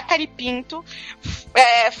Oliver Zachary Pinto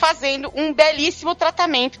fazendo um belíssimo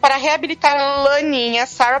tratamento para reabilitar a Laninha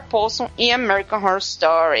Sarah Paulson em American Horror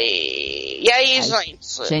Story. E aí,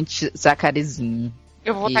 gente? Gente, Zacharizinho.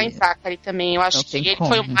 Eu vou votar em Zachary também. Eu acho que ele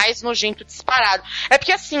foi o mais nojento disparado. É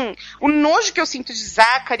porque, assim, o nojo que eu sinto de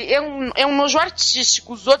Zachary é um nojo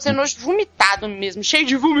artístico. Os outros é nojo vomitado mesmo. Cheio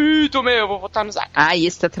de vomito, meu. Eu vou votar no Zachary. Ah, e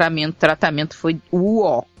esse tratamento foi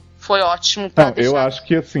uó. Foi ótimo. Não, eu acho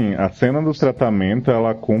que, assim, a cena do tratamento,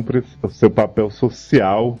 ela cumpre o seu papel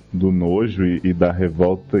social do nojo e da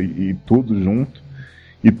revolta e tudo junto.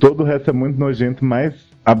 E todo o resto é muito nojento, mas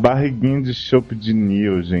a barriguinha de chope de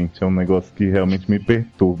Neil, gente, é um negócio que realmente me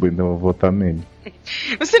perturba, então eu vou votar nele.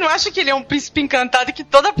 Você não acha que ele é um príncipe encantado que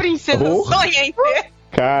toda princesa sonha em ter?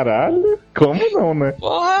 Caralho, como não, né?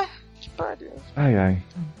 Porra, que pariu. Ai, ai.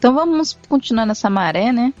 Então vamos continuar nessa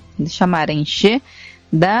maré, né? Deixa a maré encher.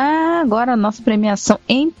 Dá agora a nossa premiação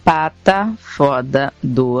Empata Foda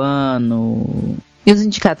do Ano. E os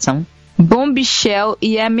indicados são Bombshell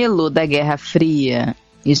e a Melô da Guerra Fria.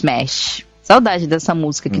 Smash. Saudade dessa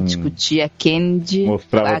música que discutia Kennedy.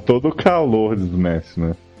 Mostrava todo o calor de Smash,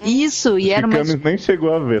 né? Isso, e era uma... Camis nem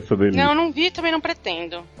chegou a ver essa delícia. Não, não vi, também não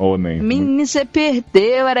pretendo. Ou nem. Menino, você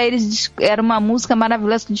perdeu, era uma música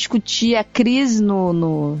maravilhosa que discutia a crise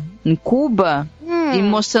em Cuba e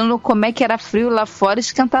mostrando como é que era frio lá fora e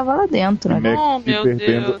esquentava lá dentro. Né? Oh, meu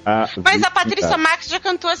Deus. Mas a Patrícia Marques já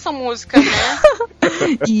cantou essa música, né?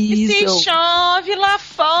 Isso. E se chove lá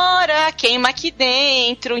fora, queima aqui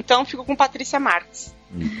dentro. Então fico com Patrícia Marques.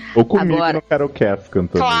 Ou comigo agora, no Karaokê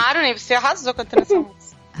cantando. Claro, né? Você arrasou cantando essa música.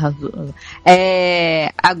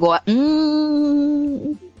 Agora,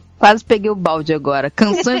 quase peguei o balde agora.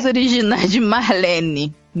 Canções originais de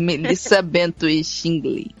Marlene, Melissa Bento e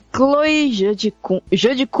Shingley. Chloe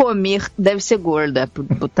Jodie Comer deve ser gorda por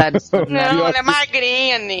botar isso. Não, ela é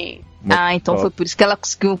magrinha, né? Ah, então foi por isso que ela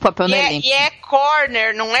conseguiu um papel no elenco. E é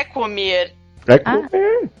corner, não é comer. É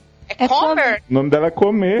comer. É comer? O nome dela é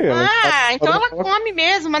comer. Então ela come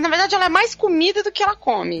mesmo, mas na verdade ela é mais comida do que ela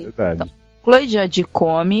come. Verdade. Então, Chloe Jodie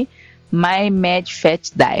come My Mad Fat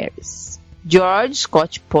Diaries. George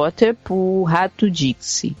Scott Potter por Rato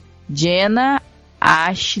Dixie. Jenna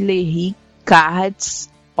Ashley Rickards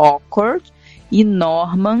Awkward e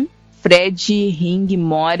Norman Fred Ring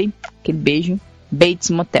Mori, aquele beijo, Bates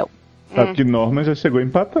Motel. Sabe que Norman já chegou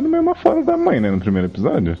empatando mesmo a fora da mãe, né, no primeiro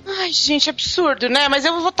episódio. Ai, gente, absurdo, né? Mas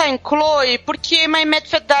eu vou votar em Chloe porque My Mad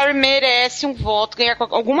Fat Diary merece um voto, ganhar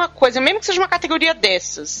alguma coisa, mesmo que seja uma categoria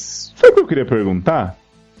dessas. Sabe o que eu queria perguntar?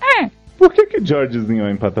 Por que Georgezinho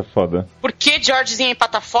é empata foda? Por que Georgezinho é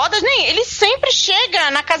empata foda? Nem, ele sempre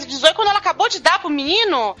chega na casa de Zoe quando ela acabou de dar pro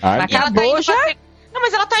menino. Acabou já? Não,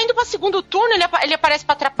 mas ela tá indo pra segundo turno, ele aparece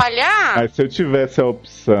pra atrapalhar. Mas se eu tivesse a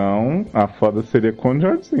opção, a foda seria com o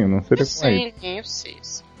Georgezinho, não seria com ele. Eu sei.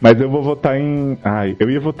 Mas eu vou votar em... eu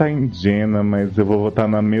ia votar em Jenna, mas eu vou votar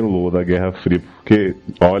na Melô da Guerra Fria, porque,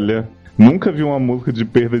 olha... Nunca vi uma música de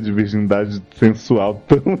perda de virgindade sensual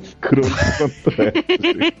tão escrota quanto essa.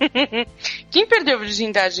 Quem perdeu a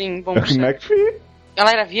virgindade em Bombshell? McPhee.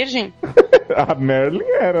 Ela era virgem? A Marilyn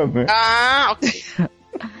era, né? Ah, ok.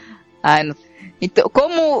 Não. Então,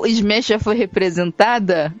 como Smash já foi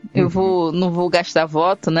representada, eu não vou gastar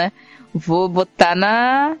voto, né? Vou botar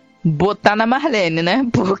na Marlene, né?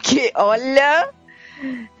 Porque, olha,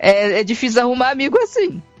 é difícil arrumar amigo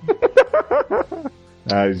assim.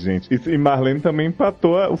 Ai, gente. E Marlene também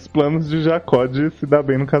empatou os planos de Jacó de se dar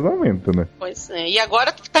bem no casamento, né? Pois é. E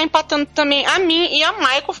agora tá empatando também a mim e a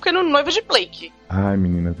Michael ficando noiva de Blake. Ai,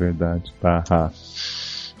 menina, é verdade. Tá.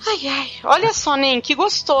 Ai. Olha só, Nen, que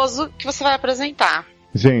gostoso que você vai apresentar.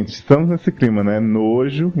 Gente, estamos nesse clima, né?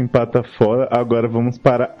 Nojo, empata fora. Agora vamos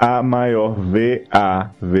para a maior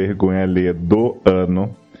vergonha alheia do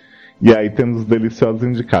ano. E aí temos os deliciosos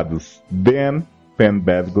indicados. Dan Penn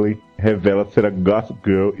Badgley revela ser a Gossip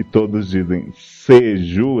Girl e todos dizem, cê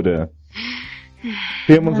jura?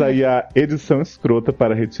 Temos aí a edição escrota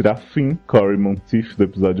para retirar Finn, Cory Monteith do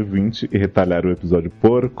episódio 20 e retalhar o episódio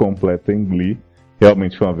por completo em Glee.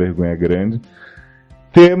 realmente foi uma vergonha grande.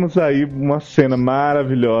 Temos aí uma cena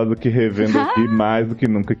maravilhosa que revendo aqui mais do que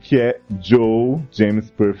nunca, que é Joe,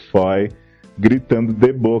 James Purefoy, gritando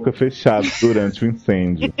de boca fechada durante o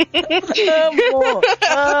incêndio. Amo!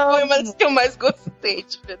 Foi uma das que eu mais gostei,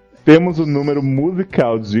 de verdade. Temos o número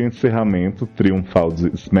musical de encerramento triunfal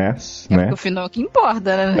de Smash, né? O final que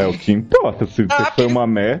importa, né? É o que importa. Se foi uma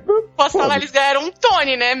merda. Posso falar, eles ganharam um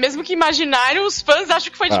Tony, né? Mesmo que imaginário, os fãs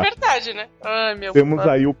acham que foi de verdade, né? Ai, meu Temos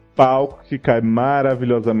pai. aí o palco que cai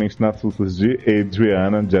maravilhosamente nas fuças de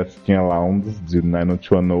Adriana, Jessica Lowndes, de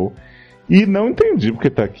 90210. E não entendi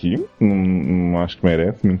porque tá aqui. Não acho que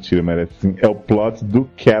merece. Mentira, merece sim. É o plot do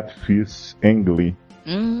Catfish em Glee.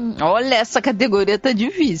 Olha, essa categoria tá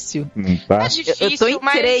difícil. Não tá? Tá difícil, Eu tô em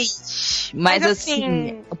mas... 3. Mas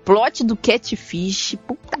assim, o plot do Catfish,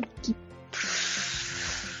 puta que...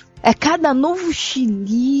 É cada novo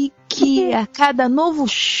chilique, a cada novo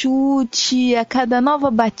chute, a cada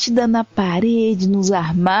nova batida na parede, nos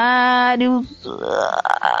armários.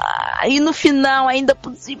 E no final, ainda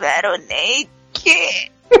por cima, era o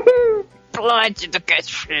Nick. Plot do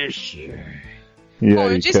Catfish. E Bom,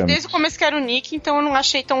 aí, eu disse desde o começo que era o Nick, então eu não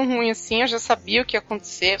achei tão ruim assim, eu já sabia o que ia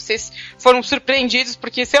acontecer. Vocês foram surpreendidos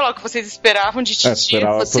porque, sei lá, o que vocês esperavam de Titi.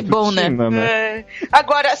 Fosse bom, né?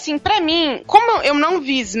 Agora, assim, pra mim, como eu não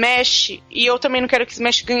vi Smash, e eu também não quero que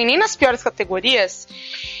Smash ganhe nem nas piores categorias,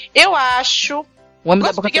 eu acho... O Homem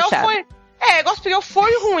da Boca Fechada. Gospel Girl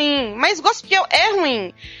foi ruim, mas Gospel Girl é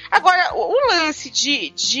ruim. Agora, o lance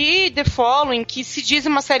de The Following, que se diz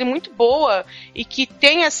uma série muito boa e que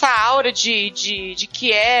tem essa aura de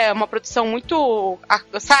que é uma produção muito,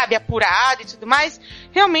 sabe, apurada e tudo mais,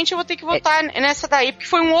 realmente eu vou ter que votar nessa daí, porque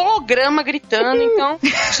foi um holograma gritando, então...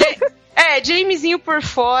 Jamesinho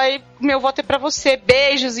Purefoy, meu voto é pra você.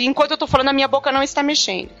 Beijos. E enquanto eu tô falando, a minha boca não está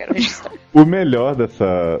mexendo. Quero registrar. O melhor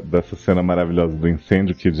dessa cena maravilhosa do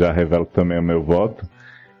incêndio, que já revela também o meu voto,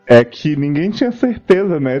 é que ninguém tinha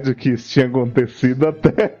certeza, né, de que isso tinha acontecido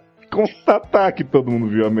até constatar que todo mundo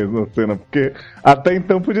viu a mesma cena, porque até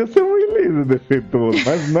então podia ser um release defeituoso,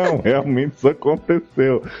 mas não, realmente isso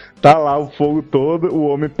aconteceu. Tá lá o fogo todo, o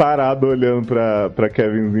homem parado olhando pra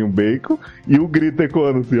Kevinzinho Bacon e o grito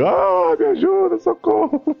ecoando assim: me ajuda,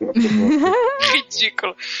 socorro.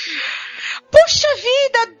 Ridículo. Puxa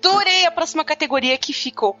vida, adorei a próxima categoria que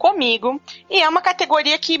ficou comigo. E é uma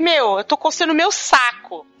categoria que, eu tô coçando o meu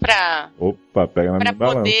saco Opa, pega na minha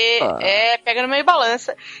poder, balança. pega no meio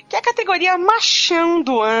balança. Que é a categoria machão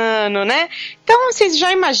do ano, né? Então, vocês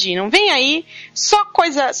já imaginam. Vem aí, só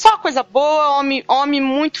coisa boa, homem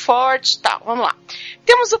muito forte e tal. Vamos lá.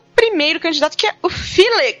 Temos o primeiro candidato, que é o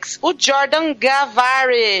Felix, o Jordan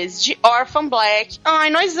Gavares, de Orphan Black. Ai,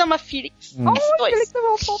 nós amamos Felix.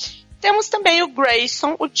 Dois. Temos também o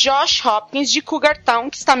Grayson, o Josh Hopkins, de Cougar Town,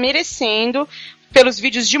 que está merecendo pelos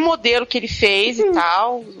vídeos de modelo que ele fez e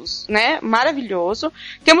tal, né? Maravilhoso.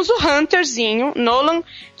 Temos o Hunterzinho, Nolan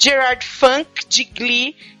Gerard Funk, de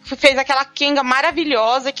Glee, que fez aquela Kenga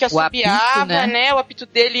maravilhosa que assobiava, né? O apito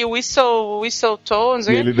dele, Whistle Tones.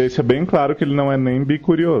 E ele deixa bem claro que ele não é nem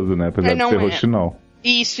bicurioso, né? Apesar de ser roxinol.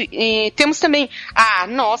 Isso, e temos também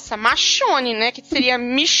Machone, né? Que seria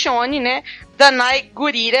Michonne, né? Danai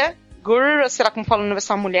Gurira, sei lá como fala no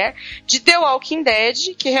versão mulher, de The Walking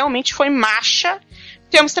Dead, que realmente foi macha.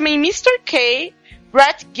 Temos também Mr. K,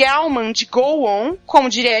 Brett Gelman, de Go On, como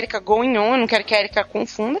diria a Erika, Going On, eu não quero que a Erika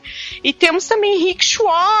confunda. E temos também Rick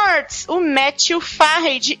Schwartz, o Matthew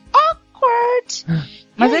Fahey, de Awkward.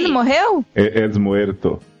 Mas ele morreu?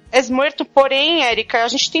 Es muerto, porém, Erika, a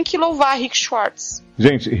gente tem que louvar Rick Schwartz.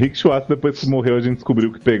 Gente, Rick Schwartz, depois que morreu, a gente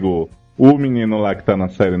descobriu que pegou o menino lá que tá na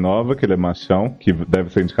série nova, que ele é machão, que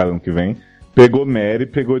deve ser indicado ano que vem. Pegou Mary,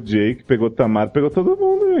 pegou Jake, pegou Tamara, pegou todo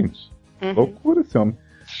mundo, gente. Loucura esse homem.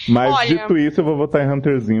 Mas, olha, dito isso, eu vou votar em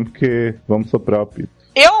Hunterzinho, porque vamos soprar o apito.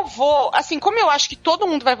 Eu vou, assim, como eu acho que todo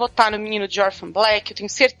mundo vai votar no menino de Orphan Black, eu tenho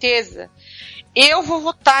certeza, eu vou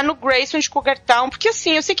votar no Grayson de Cougar Town, porque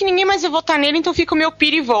assim, eu sei que ninguém mais vai votar nele, então fica o meu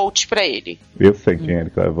pity vote pra ele. Eu sei quem é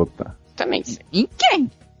ele que vai votar. Também sei. Em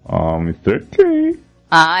quem? Mr. K.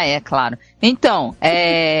 É claro. Então,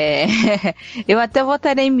 eu até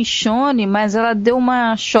votaria em Michonne, mas ela deu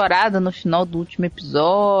uma chorada no final do último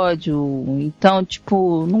episódio, então,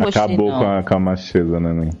 tipo, não gostei não. Acabou com a macheza,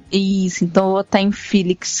 né? Isso, então eu vou votar em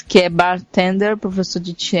Felix, que é bartender, professor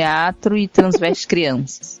de teatro e transveste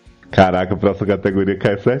crianças. Caraca, a próxima categoria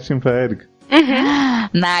cai certinho pra Erika.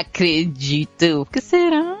 Não acredito. O que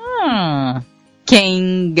será?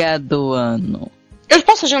 Kenga do ano. Eu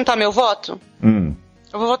posso adiantar meu voto?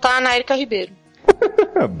 Eu vou votar na Erika Ribeiro.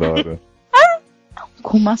 Adoro.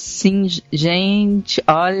 Como assim, gente?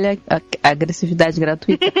 Olha a agressividade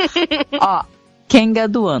gratuita. Kenga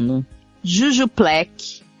do ano. Juju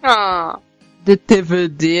Plec, Ah, The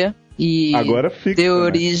TVD e Agora fixa, The né?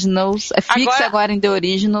 Originals. É fixa agora em The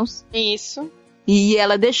Originals. isso. E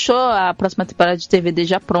ela deixou a próxima temporada de TVD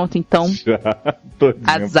já pronta, então Já, todinha.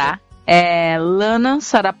 azar. Lana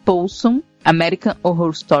Sarah Paulson, American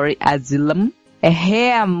Horror Story Asylum.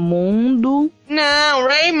 Raimundo, Não,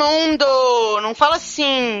 Raimundo! Não fala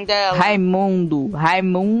assim dela. Raimundo,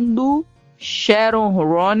 Sharon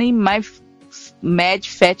Ronin, Mad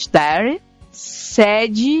Fat Diary,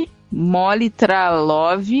 Sad, Molly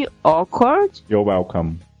Tralove, Awkward, You're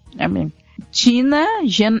welcome. Amém. Tina,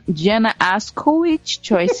 Jenna Askowitz,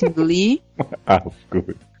 Joyce Lee,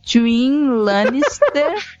 Asco. Twin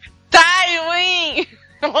Lannister, Tywin!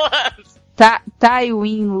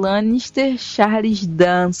 Tywin Lannister, Charles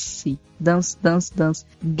Dance,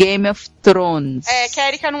 Game of Thrones. Que a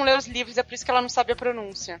Erika não leu os livros, é por isso que ela não sabe a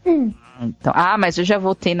pronúncia. Então, mas eu já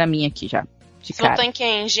voltei na minha aqui já. De Você cara. votou em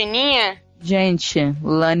quem? Geninha? Gente,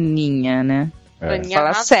 Laninha, né? Laninha Fala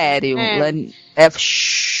arrasou. sério. É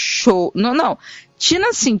show. Não.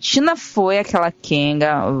 Tina foi aquela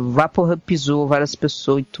Kenga, pisou várias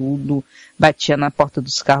pessoas e tudo, batia na porta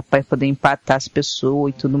dos carros para poder empatar as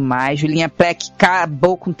pessoas e tudo mais. Julinha Plec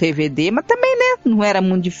acabou com o TVD, mas também, né, não era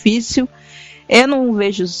muito difícil. Eu não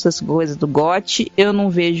vejo essas coisas do GOT, eu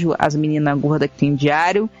não vejo as meninas gordas que tem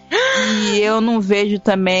diário, e eu não vejo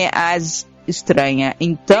também as estranhas.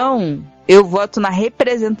 Então, eu voto na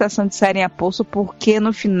representação de Sarinha Poço, porque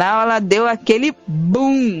no final ela deu aquele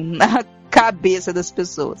boom na cabeça das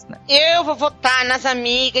pessoas, né? Eu vou votar nas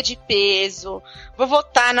amigas de peso. Vou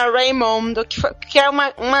votar na Raimundo, que é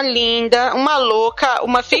uma linda, uma louca,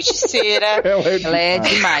 uma feiticeira. Ela é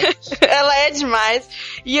demais. Ela é demais.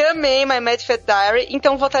 E amei My Mad Fat Diary,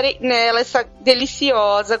 então votarei nela, essa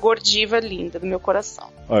deliciosa, gordiva, linda do meu coração.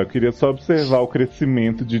 Eu queria só observar o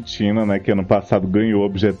crescimento de Tina, né? Que ano passado ganhou o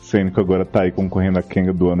objeto cênico, agora tá aí concorrendo a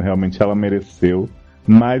Kenga do ano. Realmente ela mereceu.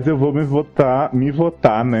 Mas eu vou me votar,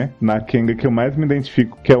 né, na Kenga que eu mais me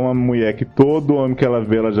identifico, que é uma mulher que todo homem que ela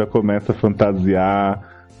vê, ela já começa a fantasiar,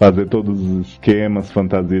 fazer todos os esquemas,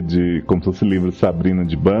 fantasia de, como se fosse livro Sabrina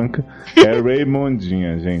de banca. É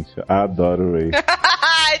Raymondinha, gente. Adoro Ray.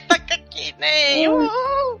 Ai, toca aqui, né?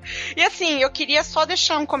 E assim, eu queria só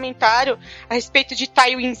deixar um comentário a respeito de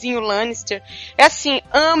Tywinzinho Lannister. É assim,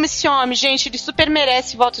 amo esse homem, gente, ele super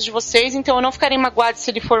merece votos de vocês, então eu não ficarei magoada se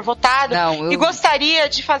ele for votado. E gostaria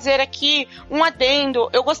de fazer aqui um adendo.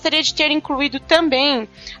 Eu gostaria de ter incluído também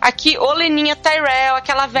aqui Oleninha Tyrell,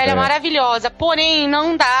 aquela velha maravilhosa. Porém,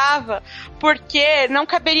 não dava, porque não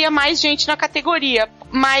caberia mais gente na categoria.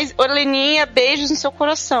 Mas, Oleninha, beijos no seu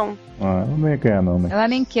coração. Não ia ganhar não, né? Ela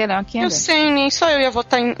nem quer, não. Eu sei, nem só eu ia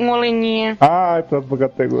votar em Oleninha. Próxima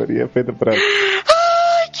categoria feita pra...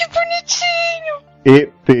 Ai, que bonitinho!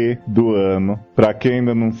 ET do ano. Pra quem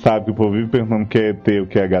ainda não sabe, o povo vive perguntando o que é ET, o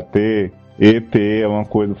que é HT. ET é uma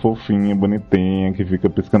coisa fofinha, bonitinha, que fica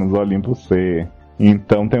piscando os olhinhos pra você.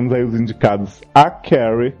 Então temos aí os indicados a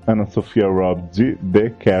Carrie, Ana Sofia Robb, de The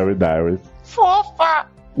Carrie Diaries. Fofa!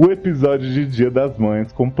 O episódio de Dia das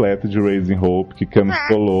Mães completo de Raising Hope, que Camis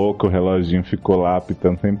ficou louco, o reloginho ficou lá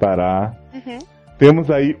apitando sem parar. Temos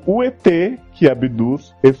aí o ET, que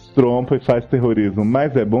abduz, estrompa e faz terrorismo,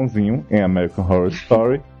 mas é bonzinho, em American Horror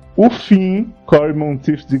Story. O Finn, Cory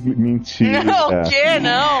Monteith de mentira. Não, o quê?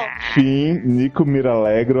 Não. Finn, Nico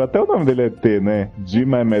Miralegro, até o nome dele é ET, né? De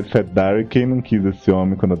My Mad Fat Diary, quem não quis esse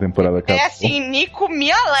homem quando a temporada acabou? É assim, Nico me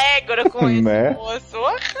alegra com esse Né? moço.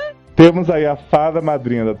 Temos aí a fada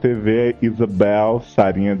madrinha da TV, Isabel,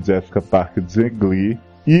 Sarinha Jessica Parker de Glee.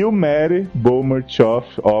 E o Mary Beaumont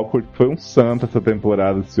Awkward, que foi um santo essa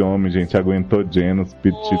temporada, esse homem, gente. Aguentou Janus,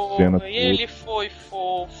 Petit, Jenna. Ele foi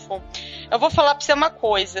fofo. Eu vou falar pra você uma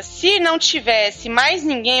coisa. Se não tivesse mais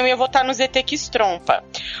ninguém, eu ia votar no ZT que estrompa.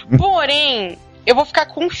 Porém, eu vou ficar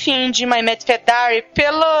com o fim de My Mad Fat Diary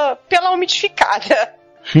pela umidificada.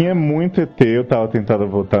 Finn é muito ET, eu tava tentando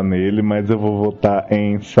votar nele, mas eu vou votar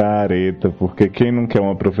em Sareta, porque quem não quer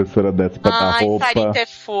uma professora dessa pra dar roupa... Ai, Sarita é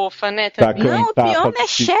fofa, né? Não, o pior é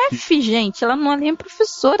chefe, gente. Ela não é nem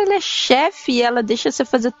professora, ela é chefe e ela deixa você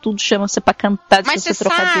fazer tudo, chama você pra cantar, mas você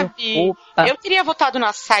trocar de roupa. Eu teria votado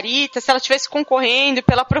na Sarita se ela estivesse concorrendo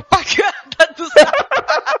pela propaganda do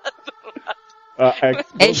sapato.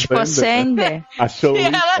 Expo Sender. Achou Se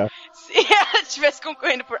ela estivesse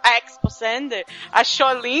concorrendo por Expo Sender,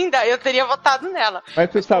 achou linda, eu teria votado nela.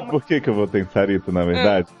 Mas você sabe por que eu votei em Sarita, na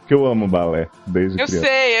verdade? Porque eu amo balé, desde criança.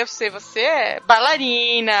 Eu sei. Você é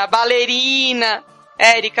bailarina.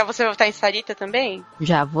 Érica, você vai votar em Sarita também?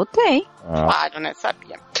 Já votei. Claro, né?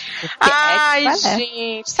 Sabia. Ai,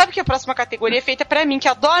 gente. Sabe que a próxima categoria é feita pra mim, que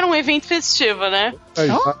adora um evento festivo, né?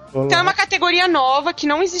 Então é uma categoria nova que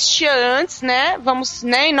não existia antes, né? Vamos,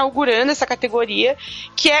 né, inaugurando essa categoria,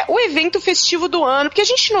 que é o evento festivo do ano. Porque a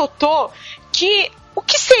gente notou que o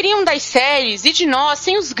que seriam das séries e de nós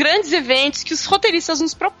sem os grandes eventos que os roteiristas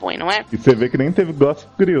nos propõem, não é? E você vê que nem teve Gossip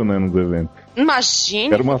Grill, né, nos eventos.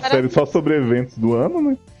 Imagina. Era uma série só sobre eventos do ano,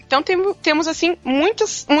 né? Então temos assim,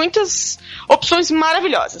 muitas opções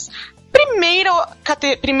maravilhosas.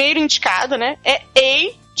 Primeiro indicado, né, é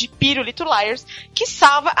A, de Pirulito Liars, que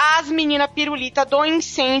salva as meninas pirulita do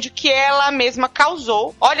incêndio que ela mesma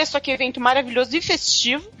causou. Olha só que evento maravilhoso e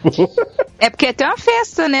festivo. É porque tem uma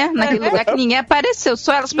festa, né? Naquele lugar que ninguém apareceu,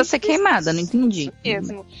 só elas pra ser queimada, não entendi. Isso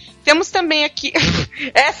mesmo. Temos também aqui...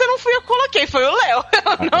 Essa não fui eu que coloquei, foi o Léo.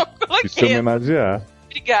 Eu não coloquei. Deixa eu homenagear.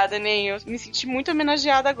 Obrigada, Ney. Eu me senti muito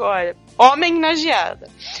homenageada agora. Homenageada.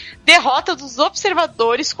 Derrota dos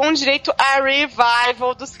observadores com direito a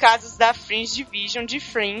revival dos casos da Fringe Division de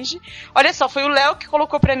Fringe. Olha só, foi o Léo que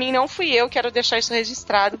colocou pra mim, não fui eu. Quero deixar isso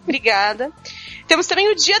registrado. Obrigada. Temos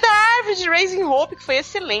também o Dia da Árvore de Raising Hope, que foi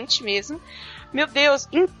excelente mesmo. Meu Deus,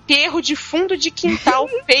 enterro de fundo de quintal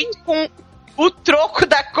feito com o troco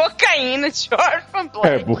da cocaína de Orphan Black.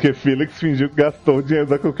 É, porque Felix fingiu que gastou o dinheiro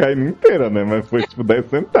da cocaína inteira, né? Mas foi tipo 10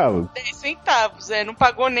 centavos. 10 centavos, não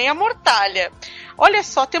pagou nem a mortalha. Olha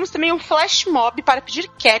só, temos também um flash mob para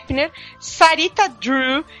pedir Kepner, Sarita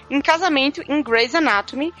Drew em casamento em Grey's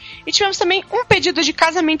Anatomy. E tivemos também um pedido de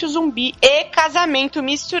casamento zumbi e casamento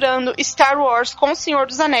misturando Star Wars com O Senhor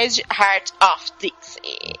dos Anéis de Heart of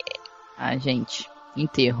Dixie. Ah, gente,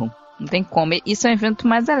 enterro. Não tem como. Isso é o evento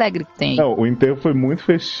mais alegre que tem. Não, o enterro foi muito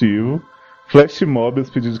festivo. Flash mob, os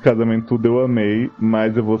pedidos de casamento, tudo eu amei.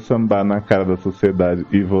 Mas eu vou sambar na cara da sociedade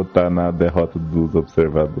e votar na derrota dos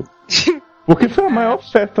observadores. Porque foi a maior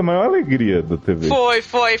festa, a maior alegria da TV.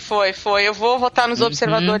 Foi. Eu vou votar nos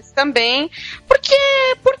observadores também. Porque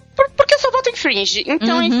eu só voto em Fringe.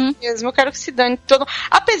 Então é isso mesmo, eu quero que se dane todo.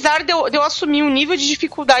 Apesar de eu assumir o nível de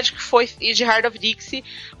dificuldade que foi de Heart of Dixie,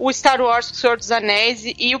 o Star Wars, o Senhor dos Anéis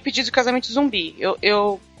e o pedido de casamento zumbi.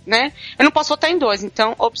 Eu não posso votar em dois,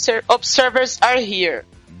 então Observers are here.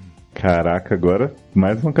 Caraca, agora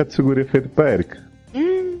mais uma categoria feita pra Erika.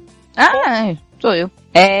 Sou eu.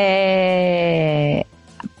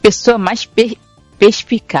 Pessoa mais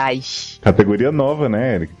perspicaz. Categoria nova,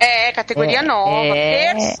 né, Erika? Categoria nova.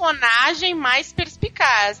 Personagem mais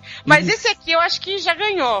perspicaz. Mas esse aqui eu acho que já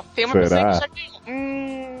ganhou. Tem uma pessoa que já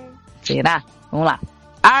ganhou. Será? Vamos lá.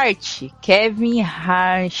 Art, Kevin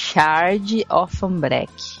Harshard,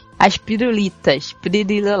 Offenbreck. As Pirulitas, Pretty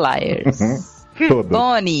Little Liars.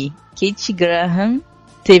 Bonnie, Kate Graham,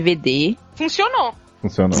 TVD. Funcionou.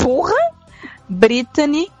 Porra!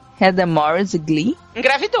 Brittany, Heather Morris, Glee.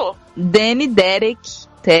 Engravidou. Danny Derek,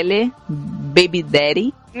 Tele, Baby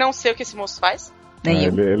Daddy. Não sei o que esse moço faz. Nem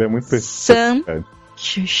eu. Ele é muito Sam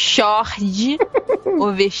Shord,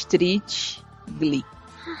 Overstreet, Glee.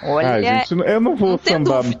 Olha, gente, eu não vou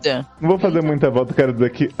sambar. Não vou fazer muita volta. Quero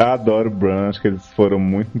dizer que adoro Brunch, que eles foram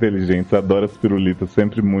muito inteligentes. Adoro as pirulitas,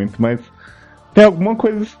 sempre muito, mas tem alguma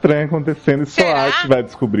coisa estranha acontecendo e só a arte vai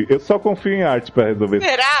descobrir. Eu só confio em arte pra resolver isso.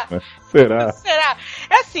 Será?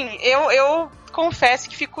 É assim, eu confesso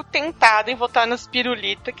que fico tentada em votar nas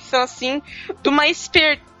pirulitas, que são assim, de uma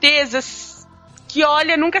esperteza que,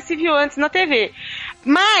 olha, nunca se viu antes na TV.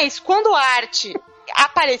 Mas, quando a arte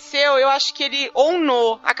apareceu, eu acho que ele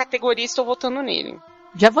honrou a categoria e estou votando nele.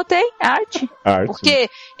 Já votei, arte. Porque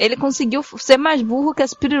ele conseguiu ser mais burro que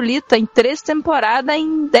as pirulitas em 3 temporadas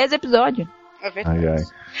em 10 episódios. É verdade.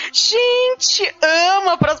 Gente,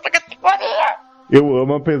 amo a próxima categoria. Eu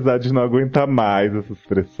amo, apesar de não aguentar mais essa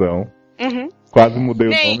expressão. Quase mudei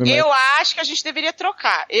o nome. Eu acho que a gente deveria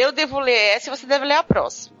trocar. Eu devo ler essa e você deve ler a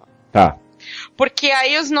próxima. Tá. Porque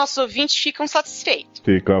aí os nossos ouvintes ficam satisfeitos.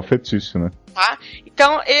 Fica um fetiche, né? Tá?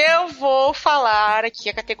 Então eu vou falar aqui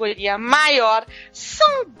a categoria maior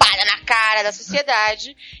sambada na cara da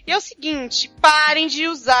sociedade. E é o seguinte, parem de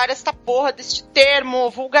usar esta porra deste termo.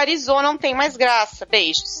 Vulgarizou, não tem mais graça.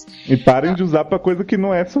 Beijos. E parem de usar pra coisa que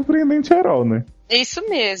não é surpreendente herói, né? Isso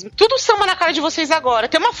mesmo. Tudo samba na cara de vocês agora.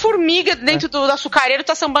 Tem uma formiga dentro do açucareiro,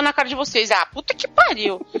 tá sambando na cara de vocês. Ah, puta que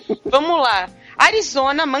pariu. Vamos lá.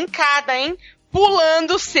 Arizona, mancada, hein?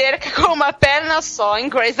 Pulando cerca com uma perna só em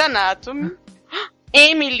Grey's Anatomy.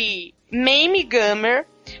 Emily, Mamie Gummer,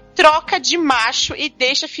 troca de macho e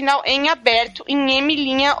deixa final em aberto em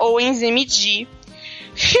Emilinha Owens MD.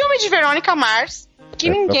 Filme de Veronica Mars, que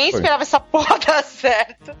ninguém esperava essa porra dar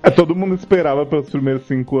certo. Todo mundo esperava pelos primeiros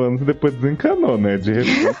 5 anos e depois desencanou, né? De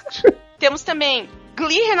repente. Temos também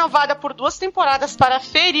Glee renovada por 2 temporadas para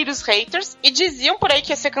ferir os haters. E diziam por aí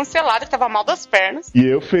que ia ser cancelada, que tava mal das pernas. E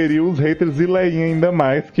eu feri os haters e Leinha ainda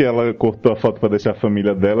mais, que ela cortou a foto pra deixar a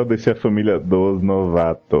família dela, deixei a família dos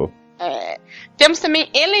novatos. Temos também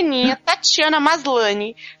Heleninha, Tatiana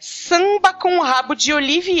Maslany, samba com o rabo de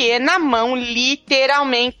Olivier na mão,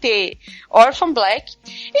 literalmente. Orphan Black.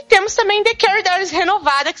 E temos também The Carrie Diaries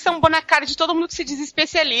renovada, que são na cara de todo mundo que se diz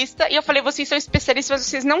especialista. E eu falei, vocês são especialistas, mas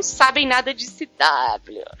vocês não sabem nada de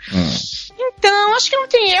CW. Então, acho que não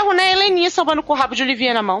tem erro, né? Heleninha sambando com o rabo de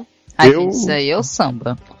Olivier na mão. Isso aí é o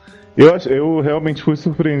samba. Eu realmente fui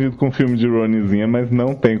surpreendido com o filme de Ronizinha, mas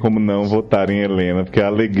não tem como não votar em Helena, porque a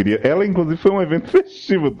alegria... Ela, inclusive, foi um evento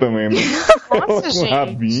festivo também, né? Nossa, ela com gente.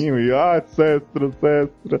 rabinho e... Cestra.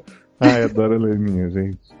 Ai, adoro a Heleninha,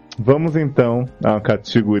 gente. Vamos, então, a uma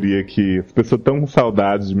categoria que as pessoas estão com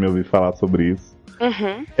saudade de me ouvir falar sobre isso.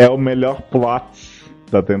 Uhum. É o melhor plot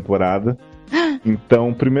da temporada.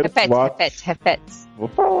 Então, primeiro plot... Repete. Vou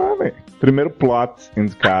falar, né? Primeiro plot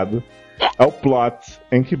indicado é o plot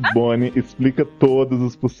em que Bonnie explica todos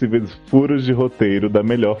os possíveis furos de roteiro da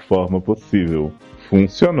melhor forma possível.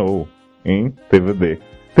 Funcionou em TVD.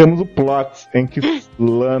 Temos o plot em que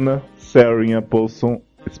Lana Sarinha Paulson,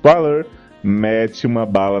 spoiler, mete uma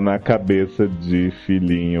bala na cabeça de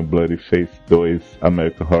filhinho Bloody Face 2,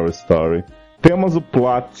 American Horror Story. Temos o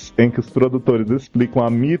plot em que os produtores explicam a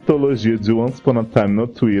mitologia de Once Upon a Time no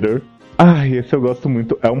Twitter. Esse eu gosto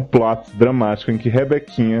muito. É um plot dramático em que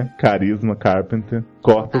Rebequinha, Carisma Carpenter,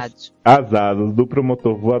 corta as asas do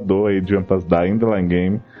promotor voador Adrian Pasdar em The Line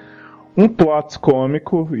Game. Um plot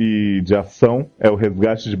cômico e de ação é o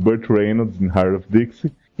resgate de Burt Reynolds em Heart of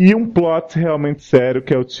Dixie. E um plot realmente sério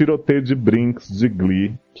que é o tiroteio de Brinks de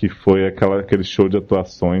Glee, que foi aquele show de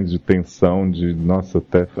atuações, de tensão, Nossa,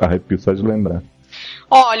 até arrepio só de lembrar.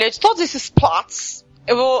 Olha, de todos esses plots...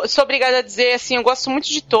 Eu sou obrigada a dizer, assim, eu gosto muito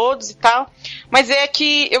de todos e tal, mas é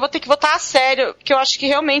que eu vou ter que votar a sério, porque eu acho que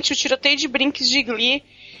realmente o tiroteio de Brinks de Glee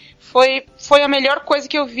foi a melhor coisa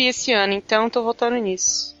que eu vi esse ano, então tô votando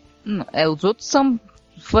nisso. Os outros são,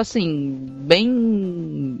 assim,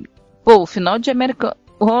 bem... o final de American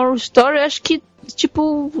Horror Story, acho que,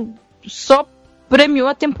 só premiou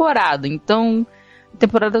a temporada, então a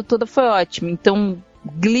temporada toda foi ótima. Então,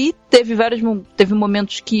 Glee teve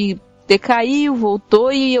momentos que decaiu,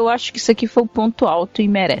 voltou, e eu acho que isso aqui foi o ponto alto e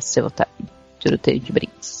merece ser votado. Tiroteio de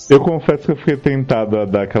Brinks. Eu confesso que eu fiquei tentado a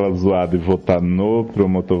dar aquela zoada e votar no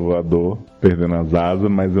promotor voador, perdendo as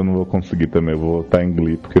asas, mas eu não vou conseguir também. Eu vou votar em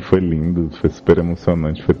Glee, porque foi lindo, foi super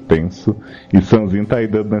emocionante, foi tenso. E Sanzinho tá aí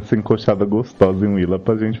dando essa encoxada gostosa em Willa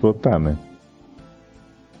pra gente votar, né?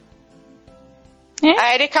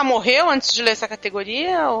 A Erika morreu antes de ler essa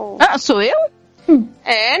categoria? Ou... sou eu?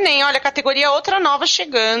 Nem, olha, categoria outra nova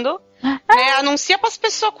chegando. Anuncia pras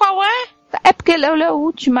pessoas qual é. É porque ele é a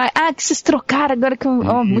última. Que vocês trocaram agora que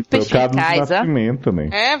muito perspicaz,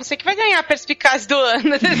 né? Você que vai ganhar a perspicaz do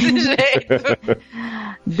ano desse jeito.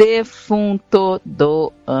 Defunto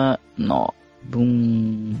do ano.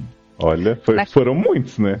 Bum. Olha, foram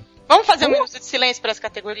muitos, né? Vamos fazer um minuto de silêncio para essa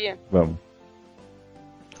categoria? Vamos.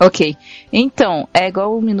 Ok. Então, é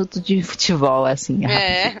igual um minuto de futebol, assim.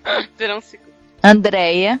 Terão um segundo.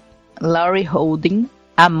 Andrea, Laurie Holden,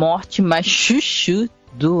 a morte mais chuchu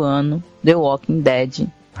do ano, The Walking Dead.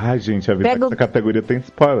 Ai, gente, a vida dessa categoria tem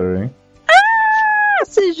spoiler, hein?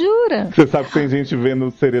 Você jura? Você sabe que tem gente vendo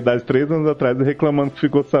Seriedade 3 anos atrás e reclamando que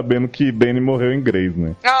ficou sabendo que Benny morreu em Grey's,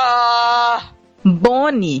 né?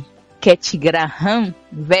 Bonnie, Cat Graham,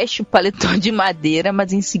 veste o paletó de madeira,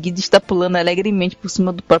 mas em seguida está pulando alegremente por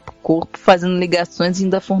cima do próprio corpo, fazendo ligações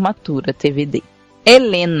indo à formatura, TVD.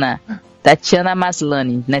 Helena, Tatiana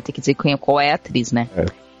Maslany, né? Tem que dizer qual é a atriz, né?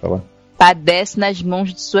 Fala. Padece nas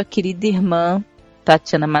mãos de sua querida irmã,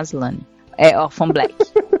 Tatiana Maslany. Orphan Black.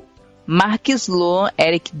 Mark Sloan,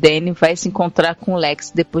 Eric Dane, vai se encontrar com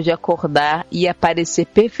Lex depois de acordar e aparecer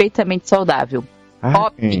perfeitamente saudável.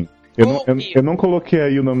 Eu não coloquei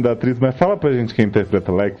aí o nome da atriz, mas fala pra gente quem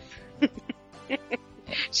interpreta Lex.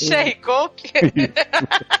 Sherry Coke?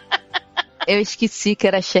 Eu esqueci que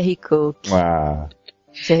era Sherry Coke.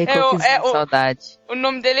 Sherry Coke, saudade. O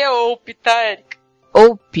nome dele é Ope, tá, Erika?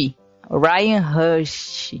 Ope, Ryan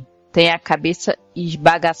Hurst, tem a cabeça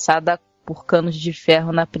esbagaçada por canos de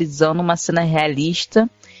ferro na prisão numa cena realista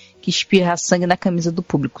que espirra sangue na camisa do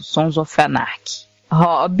público. Sons of Anarchy.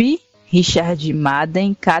 Robbie, Richard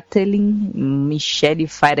Madden, Kathleen, Michelle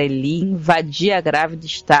Farrelly, Vadia grávida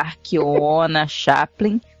Stark, Ona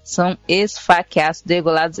Chaplin são esfaqueados,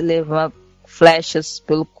 degolados e levam flechas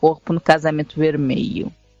pelo corpo no casamento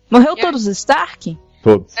vermelho. Morreu todos os Stark?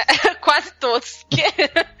 Todos. Quase todos.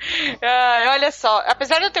 Olha olha só,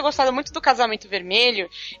 apesar de eu ter gostado muito do Casamento Vermelho,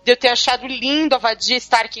 de eu ter achado lindo a Vadia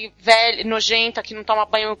Stark velha, nojenta, que não toma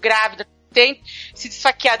banho, grávida, tem sido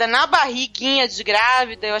esfaqueada na barriguinha de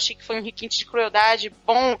grávida, eu achei que foi um requinte de crueldade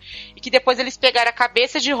bom, e que depois eles pegaram a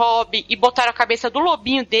cabeça de Robb e botaram a cabeça do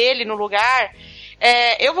lobinho dele no lugar.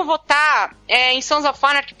 Eu vou votar em Sons of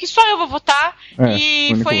Anarchy, porque só eu vou votar,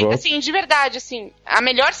 e foi, assim, de verdade, assim, a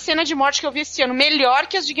melhor cena de morte que eu vi esse ano, melhor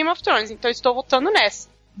que as de Game of Thrones, então eu estou votando nessa.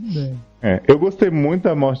 Eu gostei muito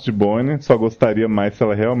da morte de Bonnie, só gostaria mais se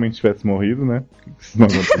ela realmente tivesse morrido, né? Isso não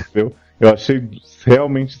aconteceu. Eu achei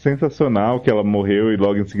realmente sensacional que ela morreu e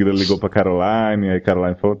logo em seguida ligou pra Caroline, aí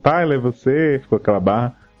Caroline falou, Tyler, é você? Ficou aquela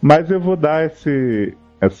barra. Mas eu vou dar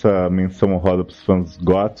essa menção honrosa pros fãs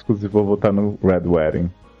góticos e vou votar no Red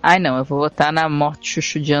Wedding. Ai não, eu vou votar na morte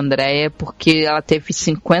chuchu de Andréia porque ela teve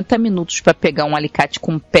 50 minutos pra pegar um alicate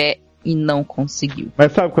com o pé e não conseguiu.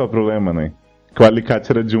 Mas sabe qual é o problema, né? Que o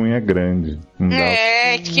alicate era de unha grande.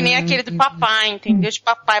 Que nem aquele do papai, entendeu? De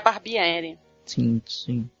papai Barbieri. Sim,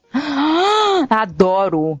 sim.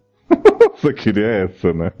 Adoro! Só queria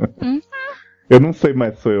essa, né? Eu não sei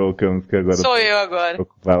mais, sou eu que agora. Sou eu agora.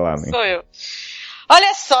 Vai lá, né? Sou eu.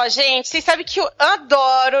 Olha só, gente, vocês sabem que eu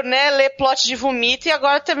adoro, né, ler plot de vomito, e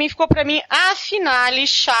agora também ficou pra mim a finale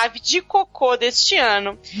chave de cocô deste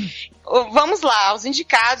ano. Vamos lá, os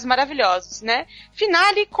indicados maravilhosos, né?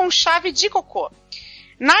 Finale com chave de cocô.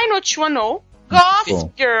 90210,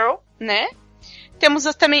 Gossip Girl, né? Temos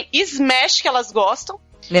também Smash, que elas gostam.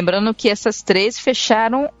 Lembrando que essas três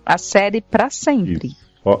fecharam a série pra sempre.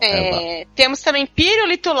 Temos também Pretty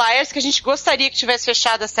Little Liars, que a gente gostaria que tivesse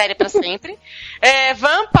fechado a série pra sempre.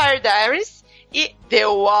 Vampire Diaries e The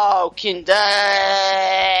Walking Dead.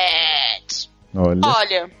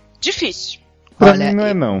 Olha, difícil. Pra mim não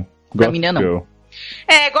é não. Pra mim não.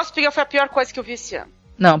 Gossip Girl foi a pior coisa que eu vi esse ano.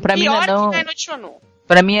 Não, pra mim não. Pior que Nine-No-Chunu.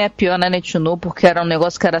 Pra mim é pior na Nine-No, porque era um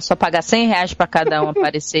negócio que era só pagar R$100 pra cada um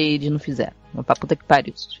aparecer e eles não fizeram. Pra puta que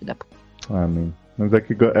pariu, filho da puta. Amém. Mas é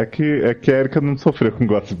que a Erika não sofreu com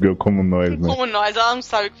Gossip Girl como nós, né? Como nós, ela não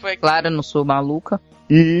sabe o que foi aquilo. Claro, eu não sou maluca.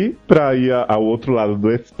 E pra ir ao outro lado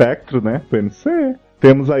do espectro, né, PNC,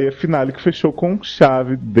 temos aí a finale que fechou com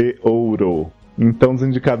chave de ouro. Então os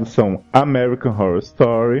indicados são American Horror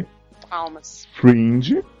Story, Palmas.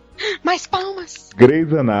 Fringe, mais palmas,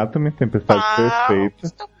 Grey's Anatomy, Tempestade Perfeita,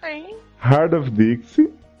 também. Heart of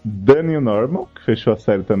Dixie, The New Normal, que fechou a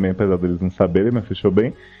série também, apesar deles não saberem, mas fechou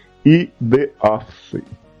bem, e The Office.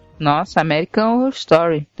 Nossa, American Horror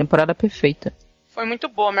Story, temporada perfeita. Foi muito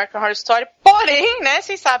boa American Horror Story, porém, né,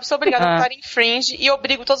 vocês sabem, sou obrigada a votar em Fringe, e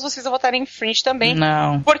obrigo todos vocês a votarem em Fringe também.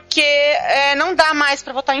 Não. Porque não dá mais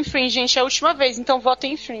pra votar em Fringe, gente, é a última vez, então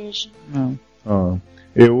votem em Fringe. Não.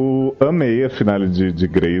 Eu amei a finale de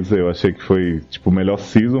Grey's, eu achei que foi, tipo, o melhor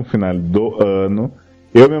season finale do ano.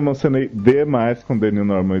 Eu me emocionei demais com The New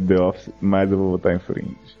Normal e The Office, mas eu vou votar em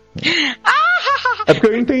Fringe. É porque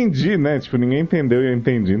eu entendi, né? Tipo, ninguém entendeu e eu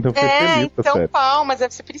entendi, então eu fiquei feliz com a série. Então palmas,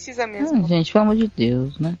 você precisa mesmo. Gente, pelo amor de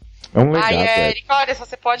Deus, né? É um legado. Erika, olha,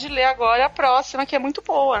 você pode ler agora a próxima, que é muito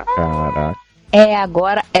boa. Caraca.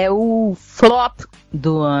 Agora é o flop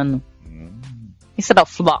do ano. Quem será o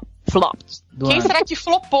flop do ano? Quem será que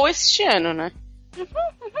flopou este ano, né?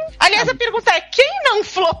 Aliás, a pergunta é, quem não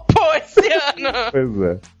flopou esse ano? Pois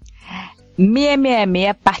é.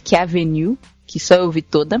 666 Park Avenue, que só eu vi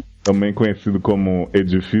toda. Também conhecido como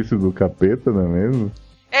Edifício do Capeta, não é mesmo?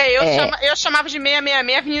 Eu chamava de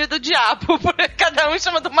 666 Avenida do Diabo, porque cada um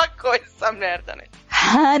chama de uma coisa, essa merda, né?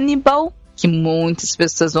 Hannibal, que muitas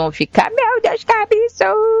pessoas vão ficar, meu Deus, que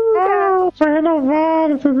absurdo! Foi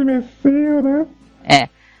renovado, vocês imbecil, né?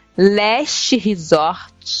 Last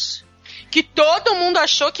Resort. Que todo mundo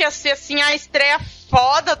achou que ia ser, assim, a estreia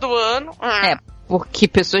foda do ano. Porque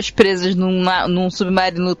pessoas presas num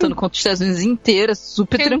submarino lutando contra os Estados Unidos inteira,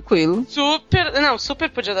 super tranquilo. Super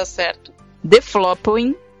podia dar certo. The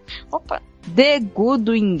Flopping. Opa. The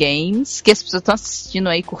Goodwin Games, que as pessoas estão assistindo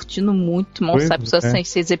aí, curtindo muito, mal sabe, só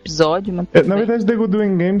 6 episódios. Mas na verdade, The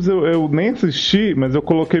Goodwin Games eu nem assisti, mas eu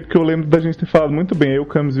coloquei porque eu lembro da gente ter falado muito bem. Eu,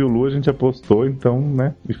 Camis e o Lu, a gente apostou, então,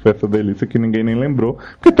 né? E foi essa delícia que ninguém nem lembrou.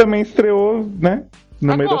 Porque também estreou, né?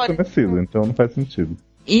 No meio da Summer Season, então não faz sentido.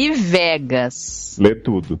 E Vegas. Lê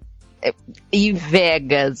tudo. E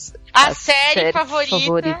Vegas. A série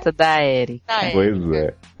favorita da Erika. Pois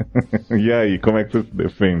é. E aí, como é que você se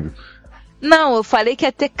defende? Não, eu falei que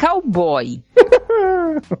ia ter cowboy.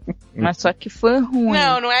 Mas só que foi ruim.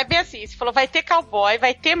 Não é bem assim. Você falou, vai ter cowboy,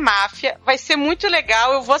 vai ter máfia, vai ser muito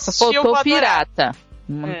legal, eu vou assistir, eu vou adorar. Pirata.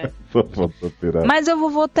 Só faltou pirata. Mas eu vou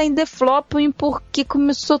votar em The Flopping porque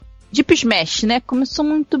começou Deep Smash, né? Começou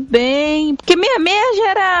muito bem. Porque meia já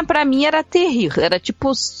era, pra mim, era terrível. Era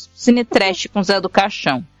tipo cine trash com Zé do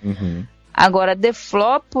Caixão. Uhum. Agora, The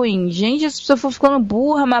Following, gente, as pessoas foram ficando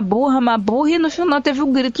burra, e no final teve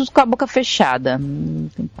um grito com a boca fechada.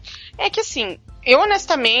 É que assim, eu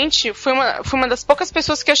honestamente fui uma das poucas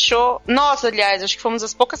pessoas que achou. Nós, aliás, acho que fomos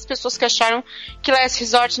as poucas pessoas que acharam que Last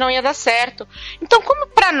Resort não ia dar certo. Então, como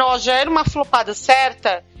pra nós já era uma flopada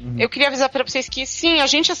certa, eu queria avisar pra vocês que sim, a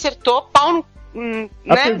gente acertou, pau no.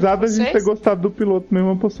 Apesar da gente ter gostado do piloto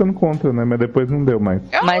mesmo apostando contra, né? Mas depois não deu mais.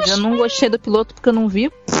 Eu não gostei do piloto porque eu não vi.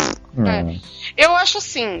 Eu acho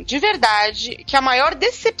assim, de verdade, que a maior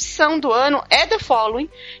decepção do ano é The Following,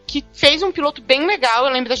 que fez um piloto bem legal.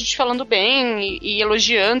 Eu lembro da gente falando bem e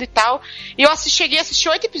elogiando e tal. E eu cheguei a assistir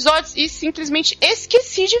 8 episódios e simplesmente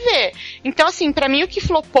esqueci de ver. Então, assim, pra mim o que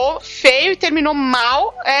flopou feio e terminou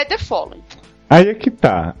mal é The Following. Aí é que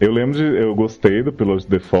tá. Eu gostei do piloto de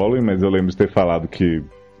The Following, mas eu lembro de ter falado que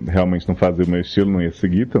realmente não fazia o meu estilo, não ia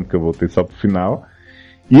seguir, tanto que eu voltei só pro final.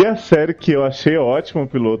 E a série que eu achei ótima o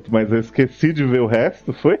piloto, mas eu esqueci de ver o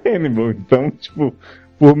resto, foi Hannibal. Então, tipo,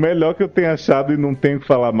 por melhor que eu tenha achado e não tenho que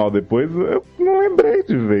falar mal depois, eu não lembrei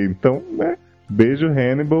de ver. Então, né, beijo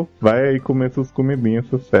Hannibal, vai aí comer suas comidinhas,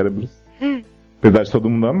 seus cérebros. Apesar de todo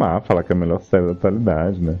mundo amar, falar que é a melhor série da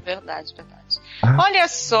atualidade, né? Verdade. Olha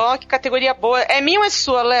só, que categoria boa. É minha ou é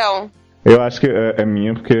sua, Léo? Eu acho que é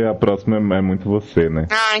minha, porque a próxima é muito você, né?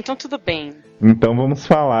 Ah, então tudo bem. Então vamos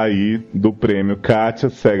falar aí do prêmio Kátia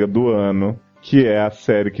Cega do Ano, que é a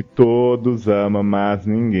série que todos amam, mas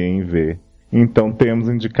ninguém vê. Então temos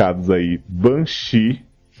indicados aí Banshee,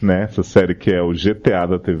 né? Essa série que é o GTA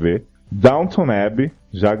da TV. Downton Abbey,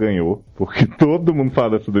 já ganhou, porque todo mundo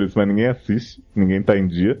fala dessa delícia, mas ninguém assiste, ninguém tá em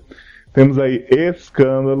dia. Temos aí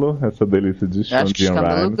Escândalo, essa delícia de Shonda Rhimes. Acho que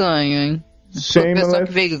Escândalo ganha, hein? Shameless. O pessoal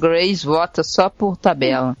que vê Grace vota só por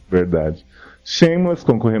tabela. Verdade. Shameless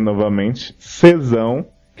concorrendo novamente. Cezão,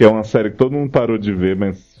 que é uma série que todo mundo parou de ver,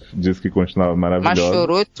 mas disse que continuava maravilhosa. Mas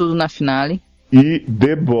chorou tudo na finale. E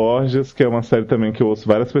The Borgias, que é uma série também que eu ouço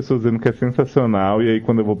várias pessoas dizendo que é sensacional, e aí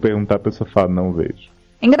quando eu vou perguntar a pessoa fala, não vejo.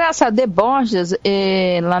 Engraçado, The Borgias,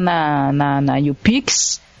 lá na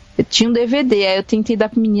YouPix, tinha um DVD, aí eu tentei dar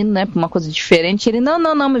pro menino, né, pra uma coisa diferente, ele,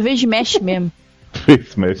 não, me vejo de Mesh mesmo.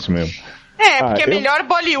 Fez Mesh mesmo. Porque é melhor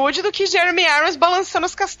Bollywood do que Jeremy Irons balançando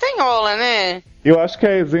as castanholas, né? Eu acho que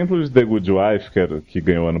é exemplo de The Good Wife, que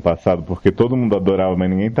ganhou ano passado, porque todo mundo adorava, mas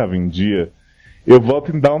ninguém tava em dia. Eu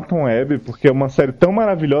voto em Downton Abbey, porque é uma série tão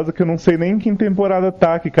maravilhosa que eu não sei nem em que temporada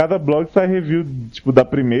tá, que cada blog sai review, tipo, da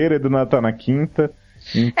primeira e do nada tá na quinta.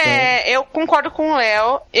 Então... eu concordo com o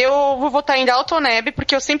Léo. Eu vou votar em Downton Abbey,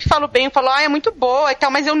 porque eu sempre falo bem, eu falo, é muito boa e tal,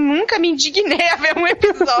 mas eu nunca me indignei a ver um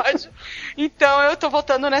episódio. Então eu tô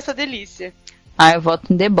votando nessa delícia. Eu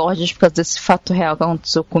voto em The Borgias por causa desse fato real que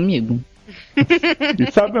aconteceu comigo.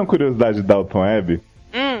 E sabe uma curiosidade de Downton Abbey?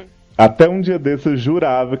 Até um dia desse eu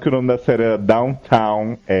jurava que o nome da série era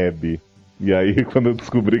Downtown Abbey. E aí quando eu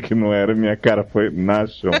descobri que não era, minha cara foi na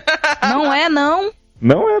chão. Não é, não.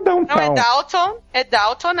 Não é Downtown. Não, é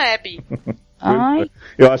Downton Abbey. Ai.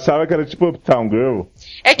 Eu achava que era tipo Uptown Girl.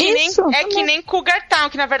 É que nem Cougar Town,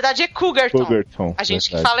 que na verdade é Cougarton. A gente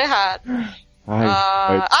que fala errado.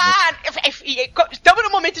 Estamos no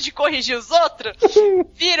momento de corrigir os outros.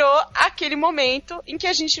 Virou aquele momento em que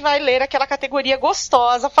a gente vai ler aquela categoria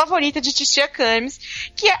gostosa, favorita de Titia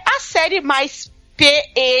Camis, que é a série mais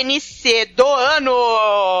PNC do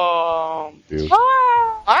ano.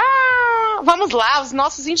 Vamos lá, os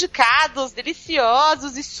nossos indicados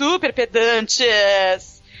deliciosos e super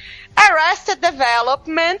pedantes. Arrested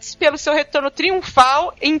Development, pelo seu retorno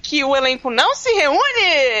triunfal, em que o elenco não se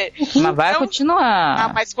reúne. Mas vai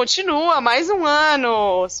continuar. Mas continua, mais um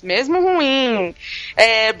ano, mesmo ruim.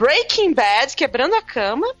 Breaking Bad, quebrando a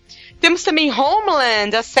cama. Temos também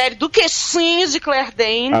Homeland, a série do queixinho de Claire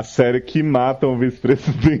Danes. A série que mata o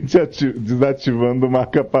vice-presidente desativando o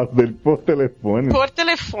marca-passo dele por telefone.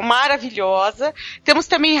 Maravilhosa. Temos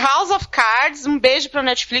também House of Cards, um beijo pra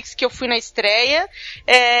Netflix que eu fui na estreia.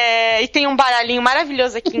 E tem um baralhinho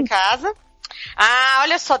maravilhoso aqui em casa.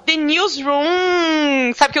 Olha só, The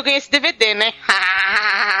Newsroom. Sabe que eu ganhei esse DVD, né?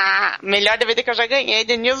 Melhor DVD que eu já ganhei,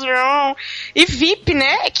 The Newsroom. E VIP,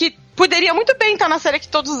 né? Que poderia muito bem estar na série que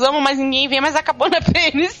todos amam, mas ninguém vê, mas acabou na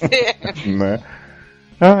PNC. Né?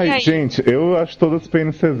 Gente, eu acho todas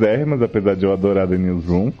PNCzérrimas, apesar de eu adorar The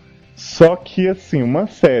Newsroom. Só que, assim, uma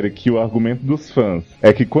série que o argumento dos fãs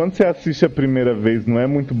é que quando você assiste a primeira vez não é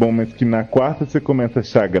muito bom, mas que na quarta você começa a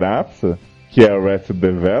achar graça, que é Arrested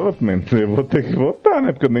Development, eu vou ter que votar,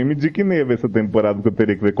 né? Porque eu nem me dignei a ver essa temporada que eu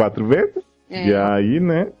teria que ver 4 vezes. E aí,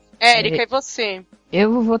 né? Érica, e você?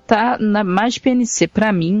 Eu vou votar na mais PNC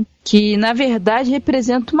pra mim, que na verdade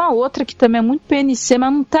representa uma outra que também é muito PNC,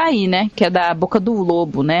 mas não tá aí, né? Que é da Boca do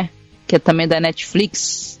Lobo, né? Que é também da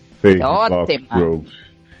Netflix. Sei, Que é ótima.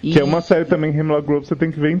 Que é uma série também, Hemlock Grove, você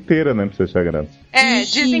tem que ver inteira, né? Pra você achar graça.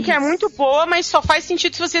 Dizem que é muito boa, mas só faz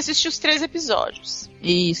sentido se você assistir os 3 episódios.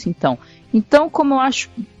 Isso, então. Então, como eu acho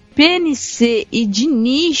PNC e de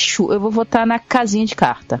nicho, eu vou votar na Casinha de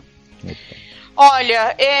Carta.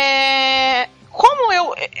 Olha, como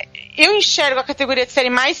eu enxergo a categoria de série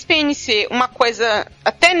mais PNC uma coisa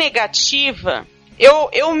até negativa,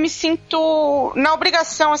 eu me sinto na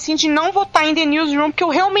obrigação, assim, de não votar em The Newsroom, porque eu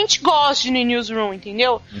realmente gosto de The Newsroom,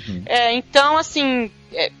 entendeu? Uhum. Então, assim,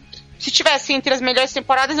 se tivesse entre as melhores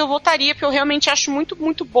temporadas, eu votaria, porque eu realmente acho muito,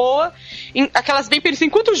 muito boa. Aquelas bem PNC,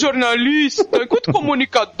 enquanto jornalista, enquanto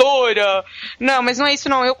comunicadora. Não, mas não é isso,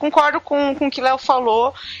 não. Eu concordo com o que Léo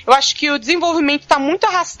falou. Eu acho que o desenvolvimento tá muito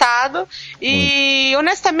arrastado. E,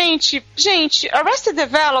 honestamente, gente, Arrested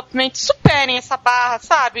Development, superem essa barra,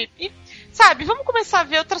 sabe? Sabe, vamos começar a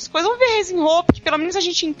ver outras coisas. Vamos ver Raising Hope, que pelo menos a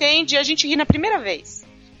gente entende e a gente ri na primeira vez.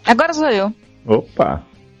 Agora sou eu. Opa!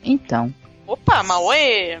 Então. Opa,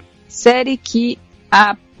 Mauê! Série que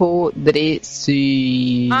apodrece.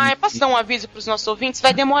 Eu posso dar um aviso pros nossos ouvintes?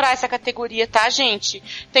 Vai demorar essa categoria, tá, gente?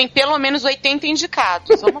 Tem pelo menos 80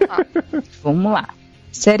 indicados. Vamos lá. Vamos lá.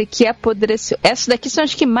 Série que apodreceu. Essa daqui são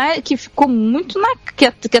as que mais que ficou muito na. Que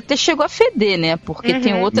até chegou a feder, né? Porque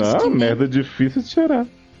tem outras que. Merda difícil de tirar.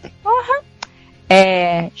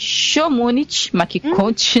 Showmunit, mas que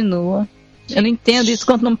continua. Eu não entendo isso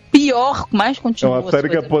quanto não pior, mas continua. É uma série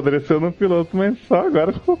que apodreceu no piloto, mas só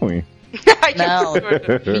agora ficou ruim. Ai, que não,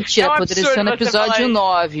 absurdo. mentira, apodreceu no episódio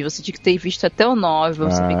 9. Você tinha que ter visto até o 9.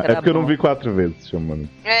 Você vê que era porque eu não bom. vi 4 vezes Showmunit.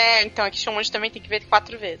 Então aqui Showmunit também tem que ver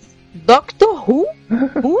 4 vezes. Doctor Who,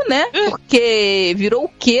 né? Porque virou o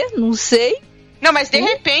quê? Não sei. Não, mas de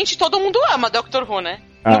repente todo mundo ama Doctor Who, né?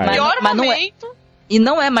 No pior momento. E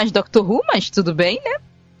não é mais Doctor Who, mas tudo bem, né?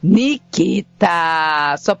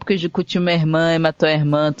 Nikita! Só porque discutiu minha irmã e matou a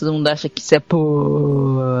irmã, todo mundo acha que isso é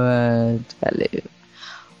valeu.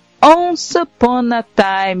 Once Upon a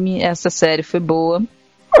Time, essa série foi boa.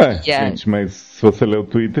 Gente, mas se você ler o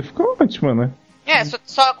Twitter, ficou ótima, né?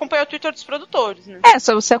 Só acompanhar o Twitter dos produtores, né?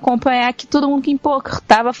 Só você acompanhar que todo mundo que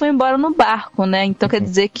importava foi embora no barco, né? Então quer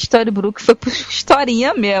dizer que Storybrooke foi por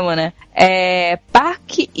historinha mesmo, né?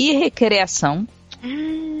 Parque e Recreação.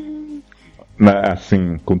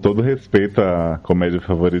 Assim, com todo respeito à comédia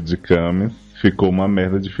favorita de Camis, ficou uma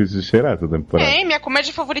merda difícil de cheirar essa temporada. Minha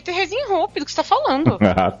comédia favorita é Raising Hope, do que você tá falando.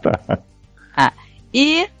 Tá.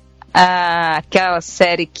 E aquela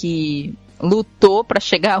série que lutou pra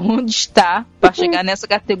chegar onde está, pra chegar nessa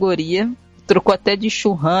categoria, trocou até de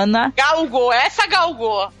Shurana. Essa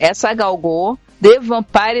galgou. The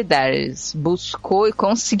Vampire Diaries. Buscou e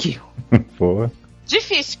conseguiu. Porra.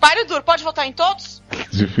 Difícil. Páreo duro. Pode votar em todos?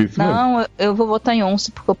 Difícil mesmo. Não, eu vou votar em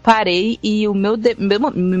 11 porque eu parei e o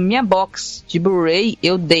minha box de Blu-ray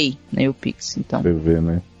eu dei na YouPix, então. TV,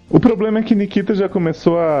 né? O problema é que Nikita já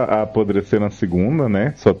começou a apodrecer na segunda,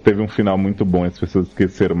 né? Só teve um final muito bom, as pessoas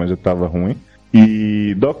esqueceram, mas já tava ruim.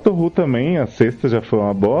 E Doctor Who também, a sexta já foi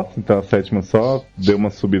uma bosta, então a sétima só deu uma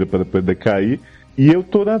subida pra depois decair. E eu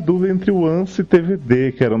tô na dúvida entre o Once e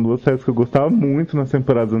TVD, que eram 2 séries que eu gostava muito nas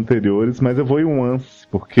temporadas anteriores, mas eu vou em Once,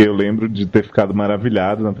 porque eu lembro de ter ficado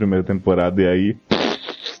maravilhado na primeira temporada e aí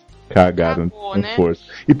cagaram com força.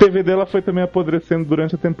 E TVD ela foi também apodrecendo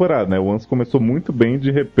durante a temporada, né? O Once começou muito bem e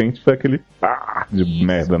de repente foi aquele de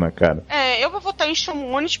merda na cara. Eu vou votar em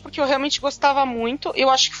Showmunit porque eu realmente gostava muito. Eu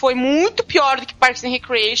acho que foi muito pior do que Parks and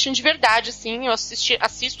Recreation, de verdade, assim. Eu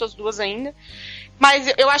assisto as duas ainda.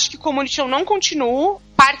 Mas eu acho que Community eu não continuo.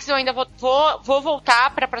 Parks eu ainda vou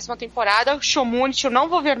voltar pra próxima temporada. Showmunit eu não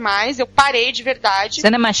vou ver mais. Eu parei de verdade. Você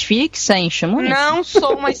não é mais fixa em Showmunit? Não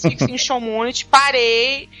sou mais fixa em Showmunit.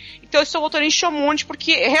 Parei. Então eu estou voltando em Showmunit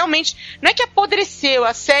porque realmente não é que apodreceu.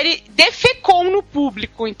 A série defecou no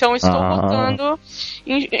público. Então eu estou voltando.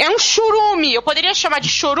 É um churume. Eu poderia chamar de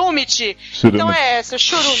Chorumit. Então é essa,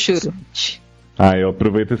 Chorumit. Eu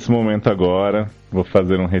aproveito esse momento agora, vou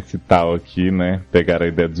fazer um recital aqui, né? Pegar a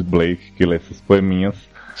ideia de Blake, que lê essas poeminhas.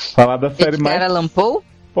 Falar da série mais... Edgar Allan Poe?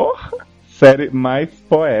 Porra! Série mais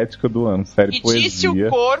poética do ano, série poesia. E disse o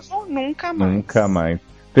Corvo, nunca mais. Nunca mais.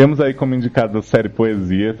 Temos aí como indicado a série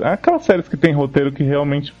poesia, aquelas séries que tem roteiro que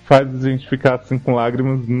realmente faz a gente ficar assim com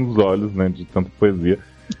lágrimas nos olhos, né? De tanta poesia.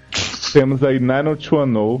 Temos aí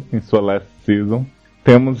 90210 em sua last season.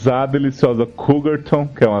 Temos a deliciosa Cougarton,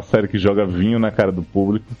 que é uma série que joga vinho na cara do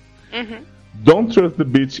público. Don't Trust the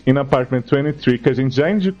Beach in Apartment 23, que a gente já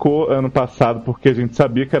indicou ano passado, porque a gente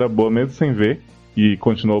sabia que era boa mesmo sem ver. e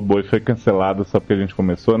continuou boa e foi cancelada só porque a gente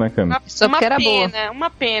começou, né, Cami? Só porque era boa. Uma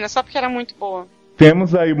pena, só porque era muito boa.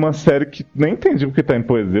 Temos aí uma série que nem entendi porque tá em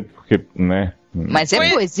poesia, porque, né? Mas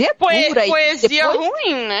é poesia pura. Poesia depois...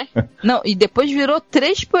 ruim, né? Não, e depois virou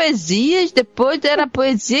 3 poesias, depois era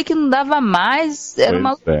poesia que não dava mais, era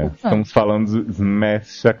uma loucura. Estamos falando de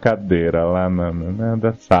Smash a cadeira lá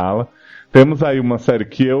da sala. Temos aí uma série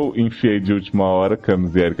que eu enfiei de última hora,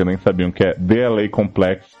 Camis e Erika nem sabiam, que é The LA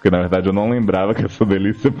Complex, que na verdade eu não lembrava que essa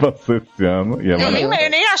delícia passou esse ano. E eu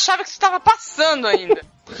nem achava que isso estava passando ainda.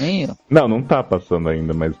 Não tá passando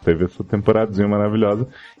ainda, mas teve essa temporadinha maravilhosa.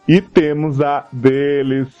 E temos a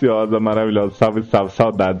deliciosa, maravilhosa, salve,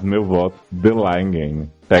 saudades, meu voto, The Line Game.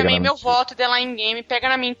 Também meu voto, The Line Game, pega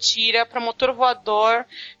na mentira, promotor voador,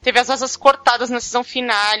 teve as asas cortadas na season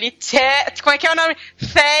finale, como é que é o nome?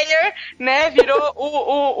 Thayer, né, virou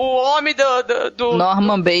o homem do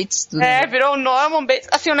Norman Bates. Virou o Norman Bates.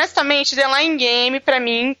 Assim, honestamente, The Line Game, pra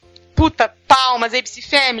mim, puta, palmas, ABC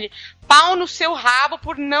Family, pau no seu rabo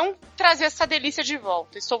por não trazer essa delícia de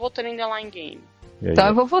volta. Estou votando em The Line Game. Então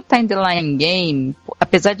eu vou votar em The Line Game,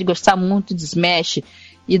 apesar de gostar muito de Smash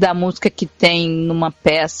e da música que tem numa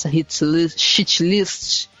peça Hit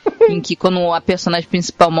List, em que quando a personagem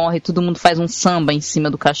principal morre, todo mundo faz um samba em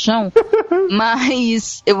cima do caixão.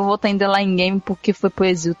 Mas eu vou votar em The Line Game porque foi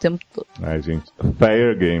poesia o tempo todo. Ai, gente,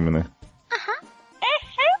 Fair Game, né?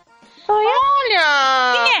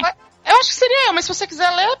 Olha! Eu acho que seria eu, mas se você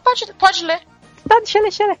quiser ler, pode ler. Tá, deixa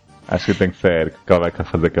eu ler. Acho que tem que ser Erika, que ela vai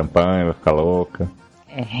fazer campanha, vai ficar louca.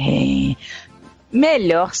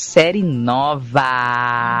 Melhor série nova.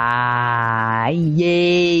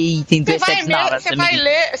 Yay! Tem 2 séries novas.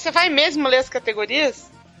 Você vai mesmo ler as categorias?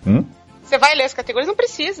 Você vai ler as categorias? Não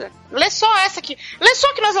precisa. Lê só essa aqui. Lê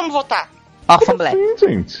só que nós vamos votar. Orphan Black. Sim,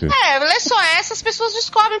 gente. Lê só essa, as pessoas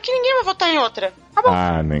descobrem que ninguém vai votar em outra. Tá bom.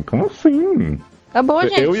 Ah, nem como assim? Tá bom,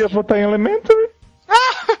 gente. Eu ia votar em Elementary.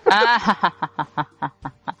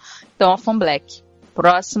 Então, Orphan Black.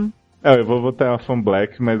 Próximo. Eu vou votar em Orphan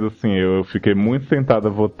Black, mas assim, eu fiquei muito tentado a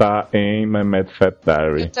votar em My Mad Fat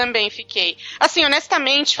Diary. Eu também fiquei. Assim,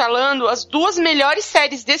 honestamente falando, as 2 melhores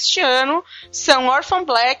séries deste ano são Orphan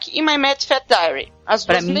Black e My Mad Fat Diary. As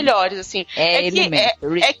 2 melhores, assim.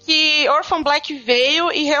 É que Orphan Black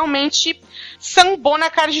veio e realmente sambou na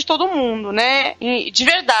cara de todo mundo, né? De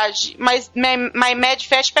verdade. Mas My Mad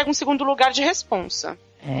Fat pega um segundo lugar de responsa.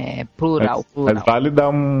 Plural. Mas vale dar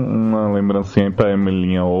uma lembrancinha aí pra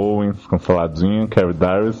Emilinha Owens, Canceladinha, Carrie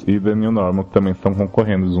Darius e The New Normal, que também estão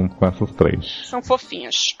concorrendo junto com essas 3. São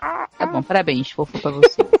fofinhas. Tá bom, parabéns, fofo pra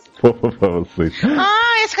vocês. Fofo pra vocês.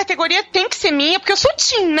 Essa categoria tem que ser minha, porque eu sou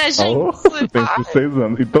teen, né, gente? Tem 16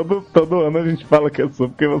 anos. E todo ano a gente fala que é sua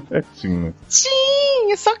porque você é teen, né?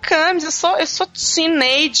 Teen, eu sou Camis, eu sou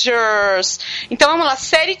teenagers. Então vamos lá,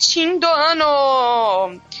 série teen do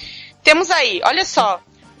ano. Temos aí, olha só.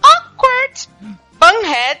 Awkward,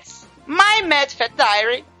 Bunheads, My Mad Fat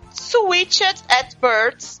Diary, Switched at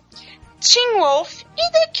Birds, Teen Wolf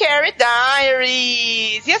e The Carrie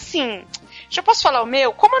Diaries. E assim, já posso falar o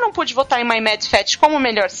meu? Como eu não pude votar em My Mad Fat como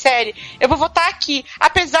melhor série, eu vou votar aqui,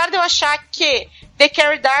 apesar de eu achar que The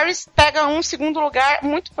Carrie Diaries pega um segundo lugar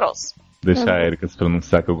muito próximo. Deixa a Erika se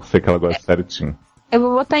pronunciar, que eu sei que ela gosta de série teen. Eu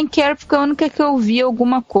vou votar em Carrie porque a única que eu vi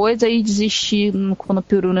alguma coisa e desisti quando o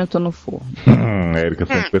peru não entrou no forno. Erika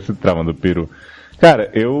sempre com esse trauma do peru. Cara,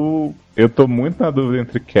 eu tô muito na dúvida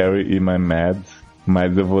entre Carrie e My Mad,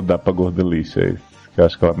 mas eu vou dar pra Gordelicious, que eu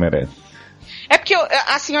acho que ela merece. É porque,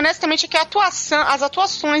 assim, honestamente, é que as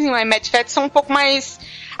atuações em My Mad Fat são um pouco mais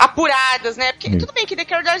apuradas, né? Porque tudo bem que The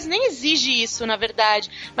Carrie Diaries nem exige isso, na verdade.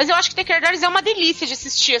 Mas eu acho que The Carrie Diaries é uma delícia de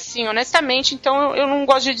assistir, assim, honestamente. Então eu não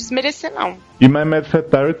gosto de desmerecer, não. E My Mad Fat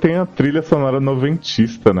Diary tem a trilha sonora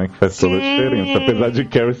noventista, né? Que faz toda a diferença. Apesar de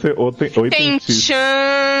Carrie ser oitentista. Tem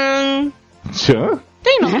Tchan. Tchan?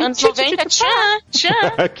 Tem, nos anos 90, Tchan.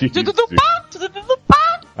 Tudo do pá.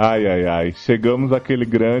 Ai. Chegamos àquele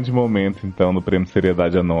grande momento, então, no Prêmio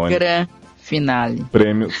Seriedade Anônima. Finale.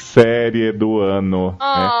 Prêmio Série do Ano. Né?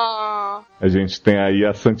 A gente tem aí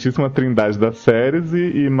a Santíssima Trindade das séries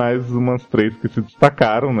e mais umas 3 que se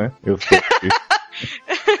destacaram, né? Eu sei que...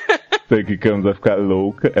 sei que Camis vai ficar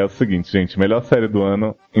louca. É o seguinte, gente. Melhor série do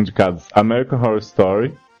ano, indicados American Horror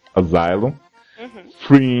Story, Asylum,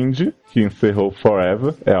 Fringe, que encerrou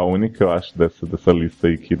Forever. É a única, eu acho, dessa lista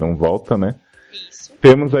aí que não volta, né? Isso.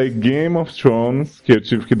 Temos aí Game of Thrones, que eu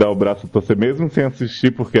tive que dar o braço a torcer mesmo sem assistir,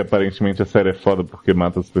 porque aparentemente a série é foda porque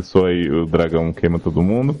mata as pessoas e o dragão queima todo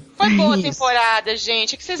mundo. Foi boa a temporada,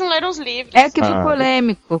 gente. É que vocês não leram os livros. É que foi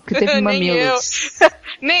polêmico, que teve mamilos.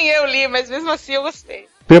 Nem eu li, mas mesmo assim eu gostei.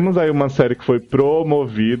 Temos aí uma série que foi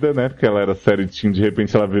promovida, né? Porque ela era série teen, de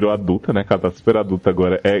repente ela virou adulta, né? Que ela tá super adulta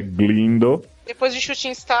agora, é Glinda. Depois de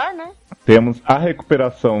Shooting Star, né? Temos a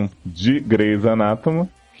recuperação de Grey's Anatomy.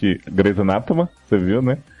 Grey's Anatomy, você viu,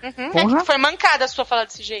 né? Uhum. É que foi mancada a sua falar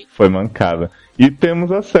desse jeito. Foi mancada. E temos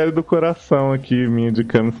a série do coração aqui, minha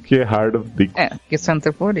indicamos, que é Heart of Dixie. Que isso não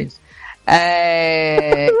tem por isso.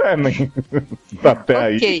 Até okay.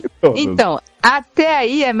 aí. Então, até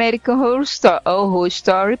aí, American Horror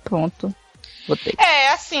Story, ponto. Botei.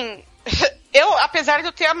 Assim, eu, apesar de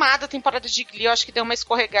eu ter amado a temporada de Glee, eu acho que deu uma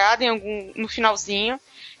escorregada no finalzinho.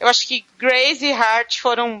 Eu acho que Grey's e Heart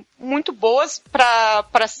foram muito boas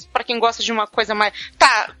pra quem gosta de uma coisa mais...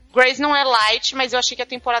 Tá, Grey's não é light, mas eu achei que a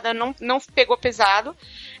temporada não pegou pesado.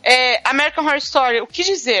 American Horror Story, o que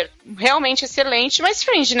dizer? Realmente excelente, mas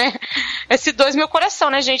Fringe, né? Esse 2 meu coração,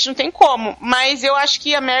 né, gente? Não tem como. Mas eu acho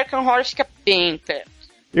que American Horror fica bem perto.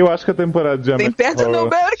 Eu acho que a temporada de American Horror... Bem perto Horror...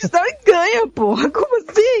 não, American Story ganha, porra. Como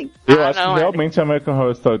assim? Eu acho que realmente a American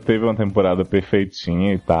Horror Story teve uma temporada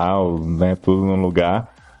perfeitinha e tal, né? Tudo no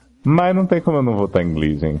lugar. Mas não tem como eu não votar em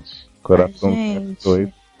Glee, gente. Coração gente,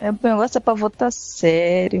 o negócio é pra votar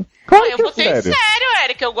sério. Claro, eu votei sério,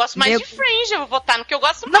 Erika. Eu gosto mais de Fringe, eu vou votar no que eu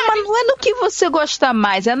gosto mais. Não, mas não é no que você gosta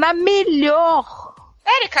mais, é na melhor.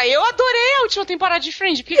 Erika, eu adorei a última temporada de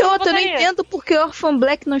Fringe. Eu não entendo porque Orphan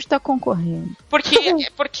Black não está concorrendo.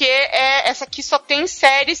 Porque essa aqui só tem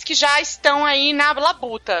séries que já estão aí na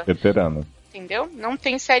labuta. Veterano. Entendeu? Não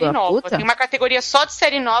tem série nova. Tem uma categoria só de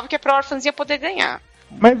série nova que é pra Orfanzinha poder ganhar.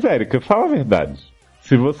 Mas, Erika, fala a verdade.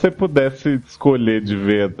 Se você pudesse escolher de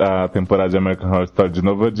ver a temporada de American Horror Story de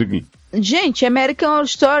novo, eu digo... Gente, American Horror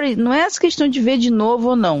Story não é essa questão de ver de novo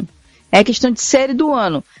ou não. É a questão de série do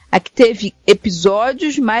ano. A que teve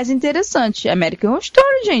episódios mais interessantes. American Horror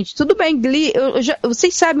Story, gente. Tudo bem, Glee.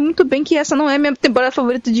 Vocês sabem muito bem que essa não é a minha temporada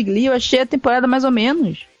favorita de Glee. Eu achei a temporada mais ou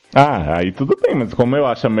menos. Aí tudo bem. Mas como eu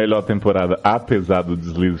acho a melhor temporada, apesar do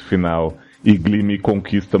deslize final... E Glee me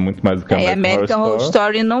conquista muito mais do que a American Horror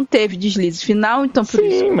Story não teve deslize final, então por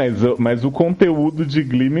isso... Sim, mas o conteúdo de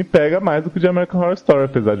Glee me pega mais do que o de American Horror Story,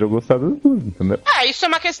 apesar de eu gostar das duas, entendeu? Isso é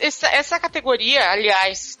uma essa categoria,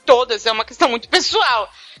 aliás, todas, é uma questão muito pessoal.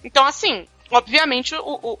 Então, assim, obviamente,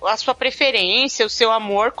 a sua preferência, o seu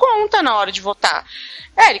amor conta na hora de votar.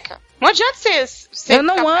 Érica, não adianta você eu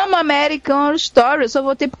não amo American Horror Story, eu só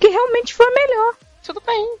votei porque realmente foi melhor. Tudo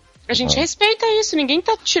bem. A gente respeita isso, ninguém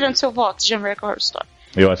tá tirando seu voto de American Horror Story.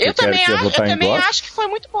 Eu também acho que foi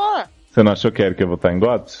muito boa. Você não achou que a Erika ia votar em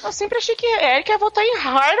GOTS? Eu sempre achei que a Erika ia votar em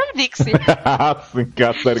Heart of Dixie. Sim, que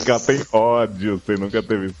a Erika tem ódio, você nunca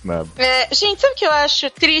teve isso nada. Gente, sabe o que eu acho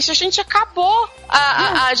triste? A gente acabou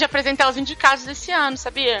de apresentar os indicados desse ano,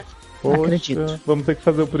 sabia? Poxa, acredito. Vamos ter que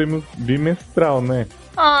fazer o prêmio bimestral, né?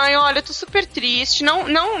 Ai, olha, eu tô super triste.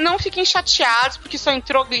 Não fiquem chateados, porque só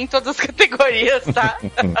entrou Glee em todas as categorias, tá?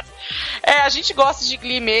 A gente gosta de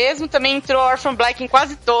Glee mesmo. Também entrou Orphan Black em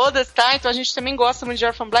quase todas, tá? Então a gente também gosta muito de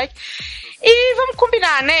Orphan Black. E vamos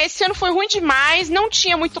combinar, né? Esse ano foi ruim demais, não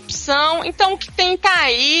tinha muita opção. Então o que tem tá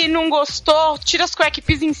aí, não gostou, tira as crack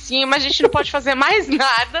peas em cima. A gente não pode fazer mais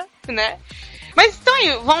nada, né? Mas então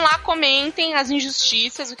aí, vão lá, comentem as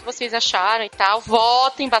injustiças, o que vocês acharam e tal,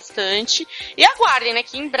 votem bastante e aguardem, né,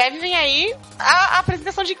 que em breve vem aí a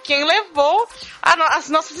apresentação de quem levou as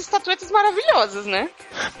nossas estatuetas maravilhosas, né?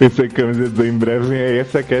 Pensei que eu ia dizer, em breve vem aí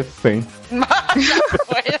essa que é 100. Já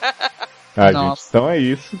foi. Gente, então é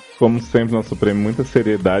isso. Como sempre, nosso prêmio, muita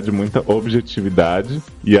seriedade, muita objetividade.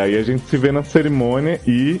 E aí a gente se vê na cerimônia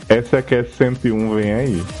e essa que é 101 vem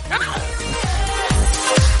aí.